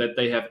node so that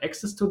they have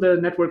access to the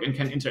network and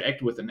can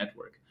interact with the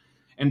network.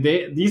 And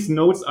these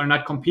nodes are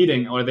not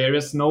competing, or there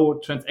is no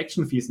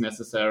transaction fees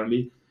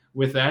necessarily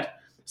with that.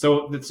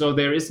 So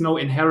there is no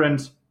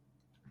inherent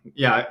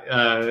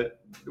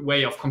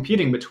way of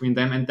competing between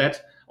them, and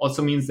that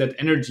also means that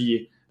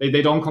energy,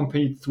 they don't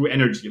compete through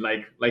energy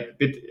like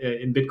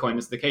in Bitcoin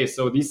is the case.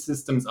 So these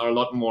systems are a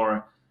lot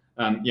more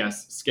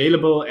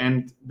scalable,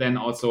 and then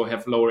also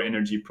have lower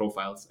energy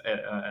profiles,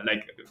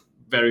 like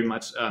very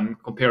much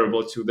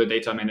comparable to the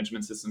data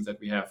management systems that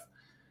we have.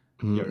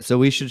 So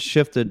we should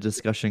shift the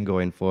discussion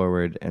going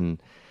forward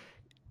and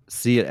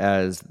see it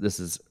as this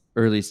is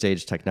early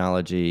stage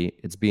technology.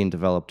 It's being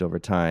developed over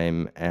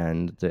time,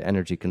 and the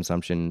energy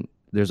consumption,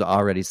 there's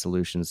already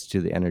solutions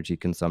to the energy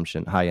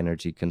consumption, high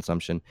energy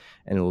consumption,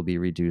 and it will be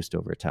reduced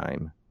over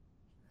time.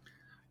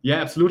 Yeah,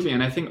 absolutely.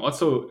 And I think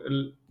also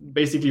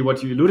basically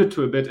what you alluded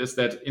to a bit is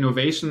that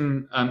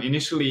innovation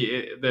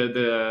initially,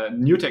 the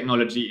new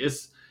technology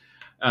is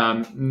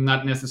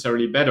not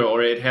necessarily better,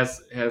 or it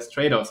has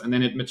trade-offs, and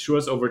then it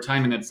matures over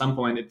time, and at some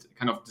point it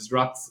kind of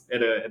disrupts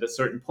at a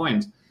certain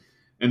point.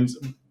 And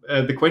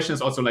the question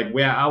is also like,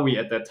 where are we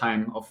at that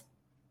time of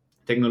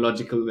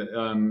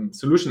technological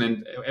solution,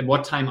 and at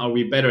what time are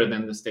we better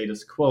than the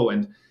status quo?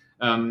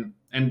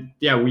 And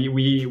yeah,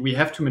 we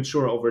have to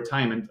mature over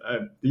time,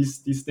 and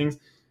these things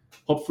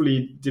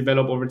hopefully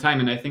develop over time.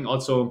 And I think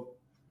also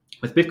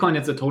with Bitcoin,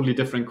 it's a totally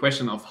different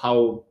question of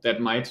how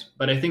that might,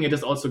 but I think it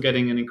is also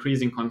getting an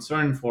increasing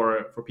concern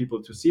for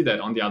people to see that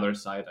on the other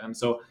side. And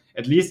so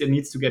at least it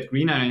needs to get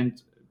greener,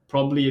 and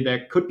probably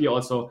there could be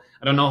also,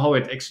 I don't know how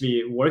it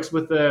actually works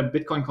with the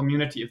Bitcoin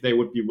community, if they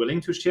would be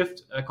willing to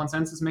shift a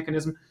consensus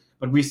mechanism.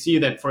 But we see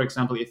that, for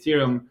example,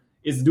 Ethereum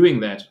is doing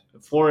that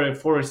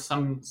for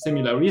some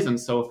similar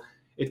reasons. So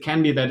it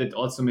can be that it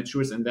also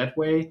matures in that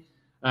way.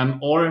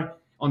 Or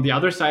on the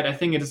other side, I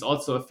think it is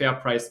also a fair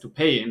price to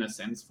pay in a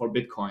sense for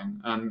Bitcoin.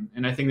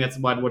 And I think that's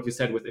what you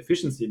said with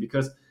efficiency,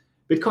 because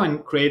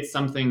Bitcoin creates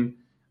something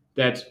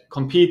that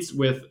competes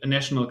with a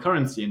national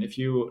currency. And if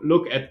you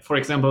look at, for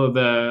example,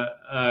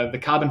 the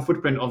carbon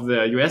footprint of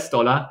the US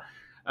dollar,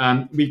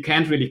 we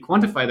can't really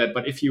quantify that.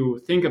 But if you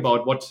think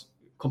about what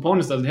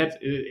components does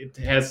it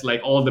has like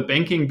all the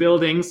banking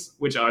buildings,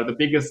 which are the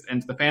biggest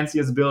and the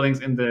fanciest buildings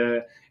in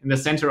the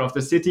center of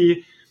the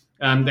city.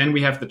 Then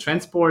we have the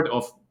transport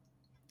of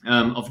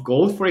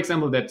gold, for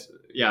example, that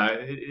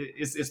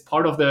is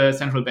part of the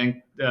central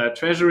bank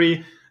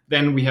treasury.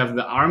 Then we have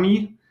the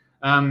army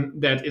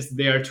that is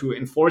there to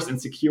enforce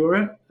and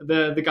secure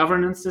the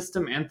governance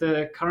system and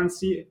the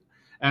currency.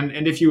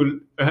 And if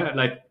you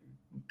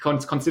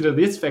consider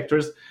these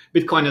factors,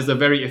 Bitcoin is a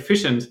very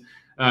efficient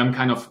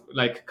kind of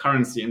like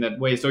currency in that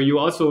way. So you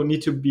also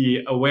need to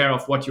be aware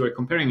of what you are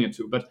comparing it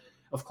to. But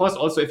of course,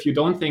 also, if you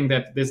don't think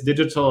that this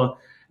digital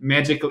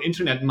magical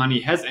internet money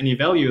has any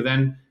value,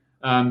 then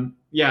then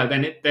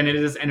it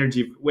is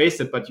energy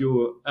wasted. But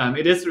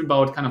it is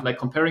about kind of like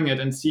comparing it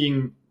and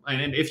seeing,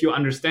 and if you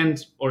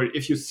understand, or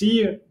if you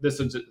see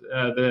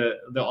the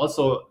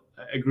also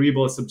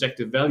agreeable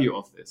subjective value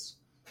of this.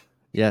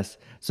 Yes.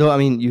 So I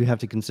mean, you have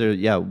to consider,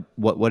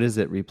 what is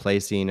it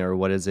replacing, or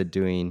what is it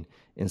doing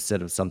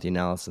instead of something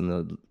else?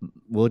 And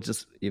we'll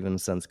just even in a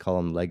sense call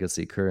them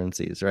legacy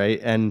currencies, right?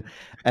 And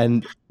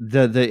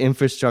the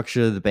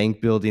infrastructure, the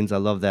bank buildings, I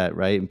love that,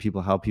 right?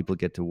 And how people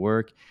get to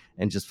work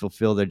and just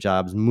fulfill their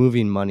jobs,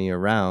 moving money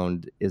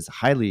around is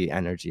highly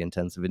energy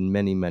intensive in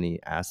many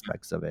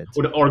aspects of it.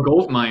 Or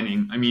gold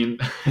mining. I mean,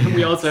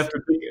 we also have to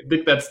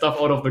dig that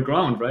stuff out of the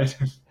ground, right?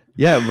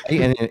 Yeah,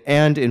 right.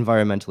 And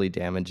environmentally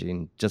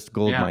damaging, just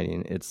gold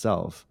mining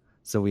itself.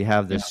 So we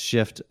have this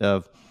shift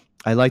of,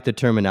 I like the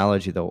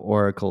terminology though,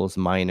 oracles,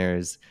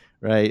 miners,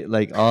 right?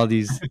 Like all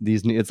these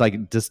new, it's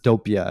like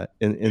dystopia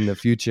in the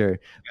future,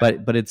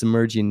 but it's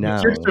emerging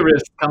now. The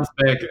futurist comes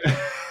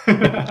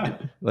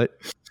back. What?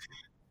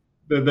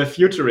 The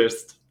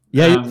futurist.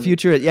 Yeah,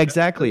 futurist. Yeah,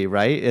 exactly.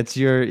 Right. It's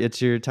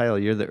your title.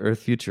 You're the Earth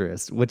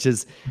futurist, which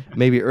is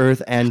maybe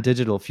Earth and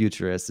digital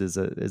futurist is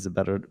a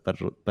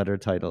better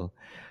title.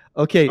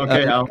 Okay.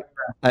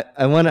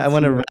 I want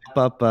to wrap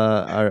up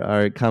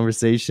our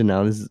conversation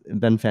now. This has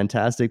been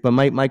fantastic. But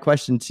my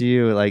question to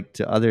you, like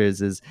to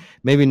others, is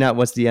maybe not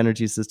what's the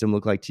energy system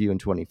look like to you in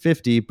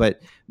 2050,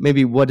 but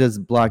maybe what does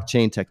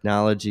blockchain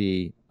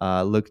technology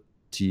look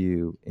to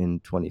you in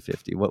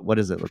 2050? What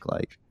does it look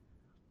like?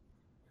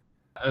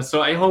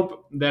 So I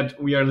hope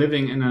that we are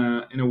living in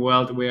a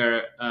world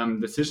where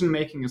decision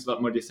making is a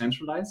lot more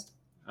decentralized.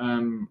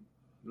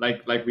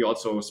 Like we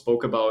also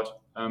spoke about,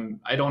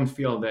 I don't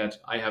feel that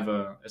I have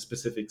a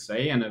specific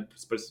say and a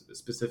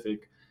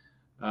specific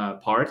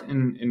part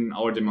in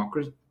our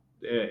democracy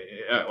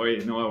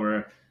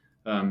or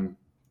our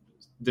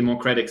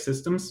democratic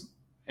systems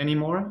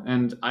anymore.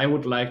 And I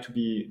would like to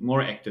be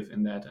more active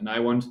in that. And I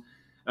want,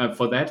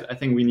 for that, I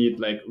think we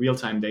need like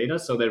real-time data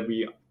so that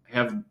we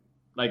have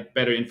like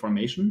better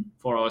information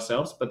for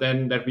ourselves, but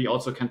then that we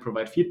also can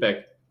provide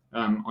feedback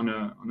on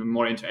a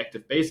more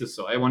interactive basis.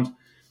 So I want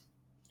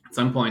at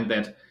some point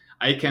that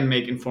I can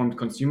make informed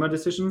consumer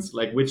decisions,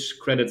 like which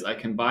credits I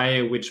can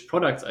buy, which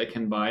products I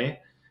can buy,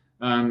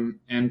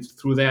 and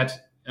through that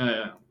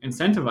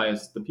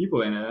incentivize the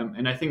people.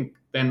 And I think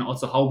then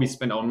also how we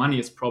spend our money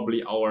is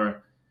probably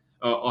or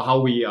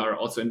how we are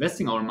also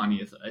investing our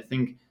money is, I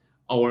think,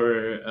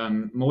 our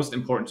most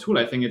important tool.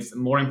 I think it's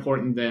more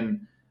important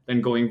than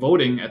going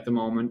voting at the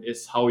moment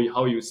is how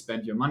you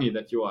spend your money,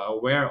 that you are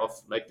aware of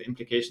like the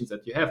implications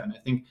that you have. And I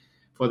think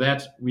for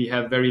that we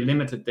have very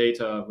limited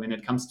data when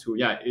it comes to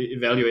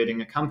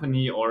evaluating a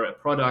company or a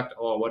product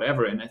or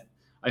whatever. And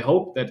I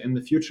hope that in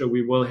the future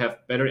we will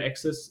have better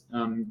access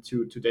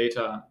to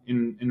data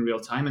in real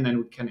time, and then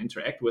we can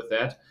interact with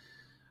that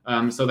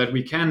so that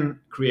we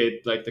can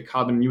create like the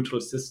carbon neutral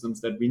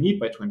systems that we need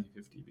by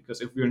 2050.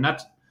 Because if we're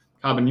not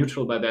carbon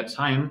neutral by that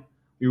time,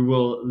 we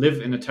will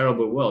live in a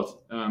terrible world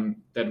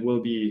that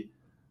will be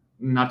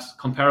not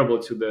comparable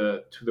to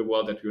the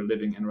world that we're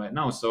living in right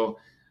now. So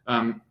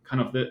kind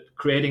of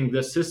creating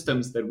the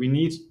systems that we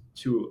need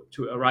to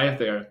arrive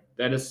there.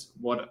 That is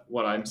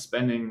what I'm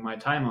spending my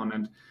time on,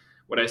 and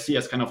what I see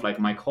as kind of like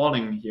my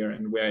calling here,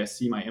 and where I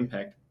see my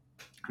impact.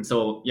 And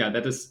so yeah,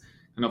 that is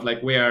kind of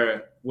like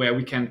where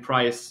we can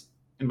price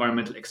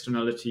environmental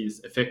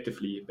externalities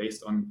effectively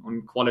based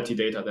on quality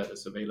data that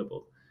is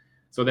available.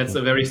 So that's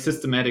a very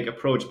systematic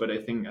approach, but I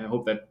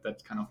hope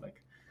that kind of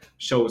like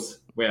shows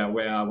where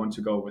I want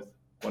to go with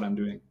what I'm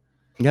doing.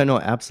 Yeah, no,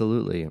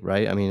 absolutely.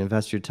 Right. I mean,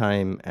 invest your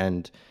time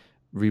and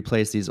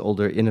replace these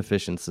older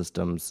inefficient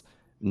systems.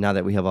 Now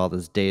that we have all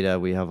this data,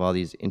 we have all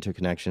these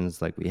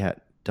interconnections like we had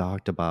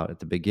talked about at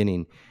the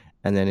beginning,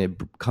 and then it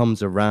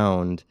comes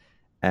around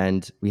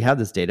and we have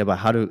this data about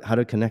how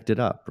to connect it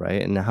up,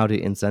 right? And how to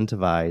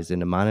incentivize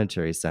in a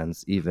monetary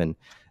sense, even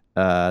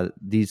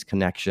these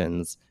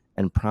connections,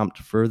 and prompt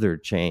further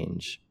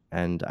change.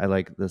 And I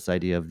like this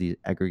idea of the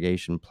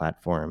aggregation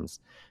platforms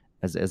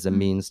as a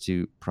means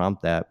to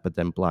prompt that, but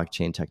then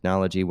blockchain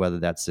technology, whether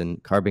that's in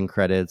carbon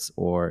credits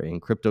or in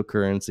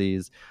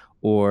cryptocurrencies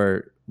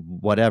or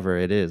whatever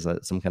it is,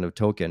 some kind of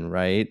token,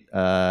 right?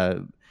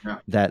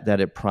 That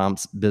it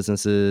prompts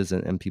businesses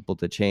and people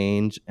to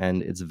change,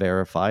 and it's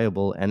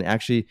verifiable. And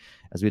actually,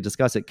 as we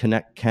discussed, it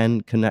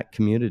can connect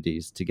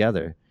communities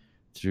together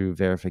through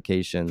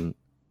verification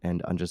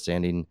and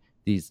understanding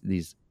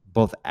these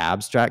both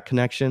abstract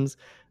connections,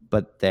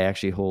 but they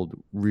actually hold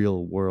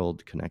real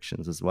world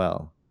connections as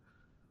well.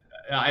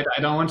 I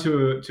don't want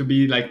to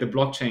be like the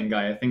blockchain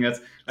guy. I think that's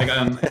like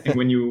I think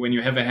when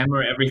you have a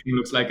hammer, everything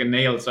looks like a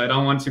nail. So I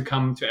don't want to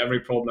come to every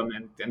problem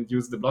and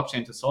use the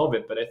blockchain to solve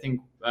it. But I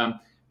think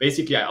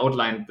basically I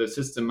outlined the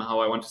system how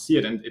I want to see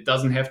it, and it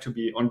doesn't have to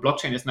be on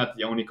blockchain. Is not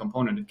the only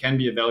component. It can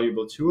be a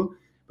valuable tool,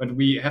 but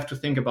we have to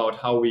think about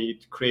how we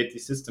create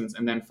these systems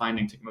and then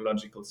finding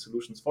technological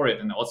solutions for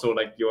it. And also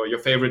like your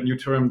favorite new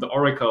term, the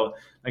Oracle.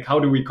 Like how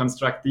do we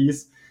construct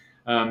these?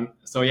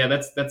 So yeah,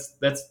 that's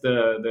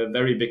the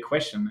very big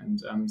question,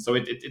 and so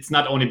it's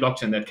not only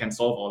blockchain that can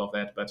solve all of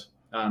that, but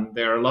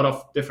there are a lot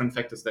of different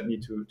factors that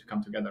need to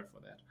come together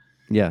for that.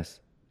 Yes,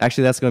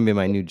 actually, that's going to be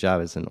my new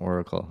job as an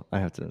Oracle. I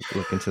have to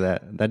look into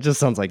that. That just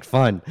sounds like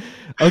fun.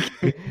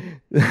 Okay,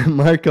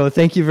 Marco,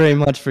 thank you very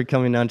much for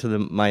coming on to the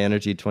My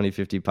Energy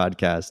 2050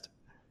 podcast.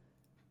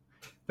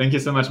 Thank you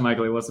so much,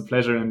 Michael. It was a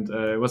pleasure, and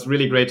it was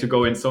really great to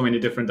go in so many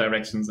different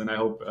directions. And I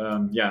hope,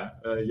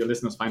 your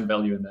listeners find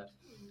value in that.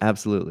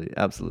 Absolutely.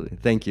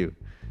 Thank you.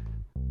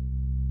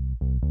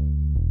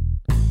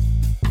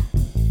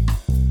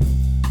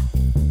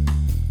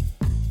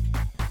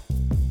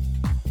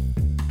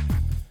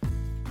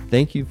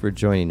 Thank you for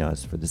joining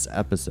us for this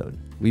episode.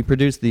 We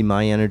produced the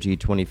My Energy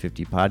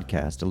 2050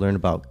 podcast to learn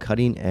about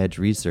cutting-edge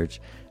research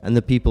and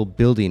the people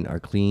building our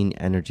clean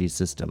energy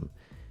system.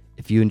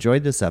 If you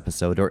enjoyed this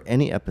episode or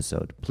any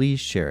episode, please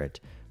share it.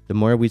 The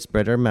more we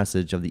spread our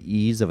message of the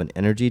ease of an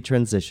energy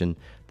transition,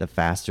 the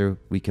faster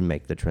we can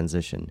make the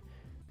transition.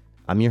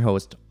 I'm your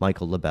host,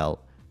 Michael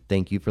LaBelle.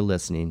 Thank you for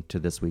listening to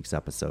this week's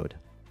episode.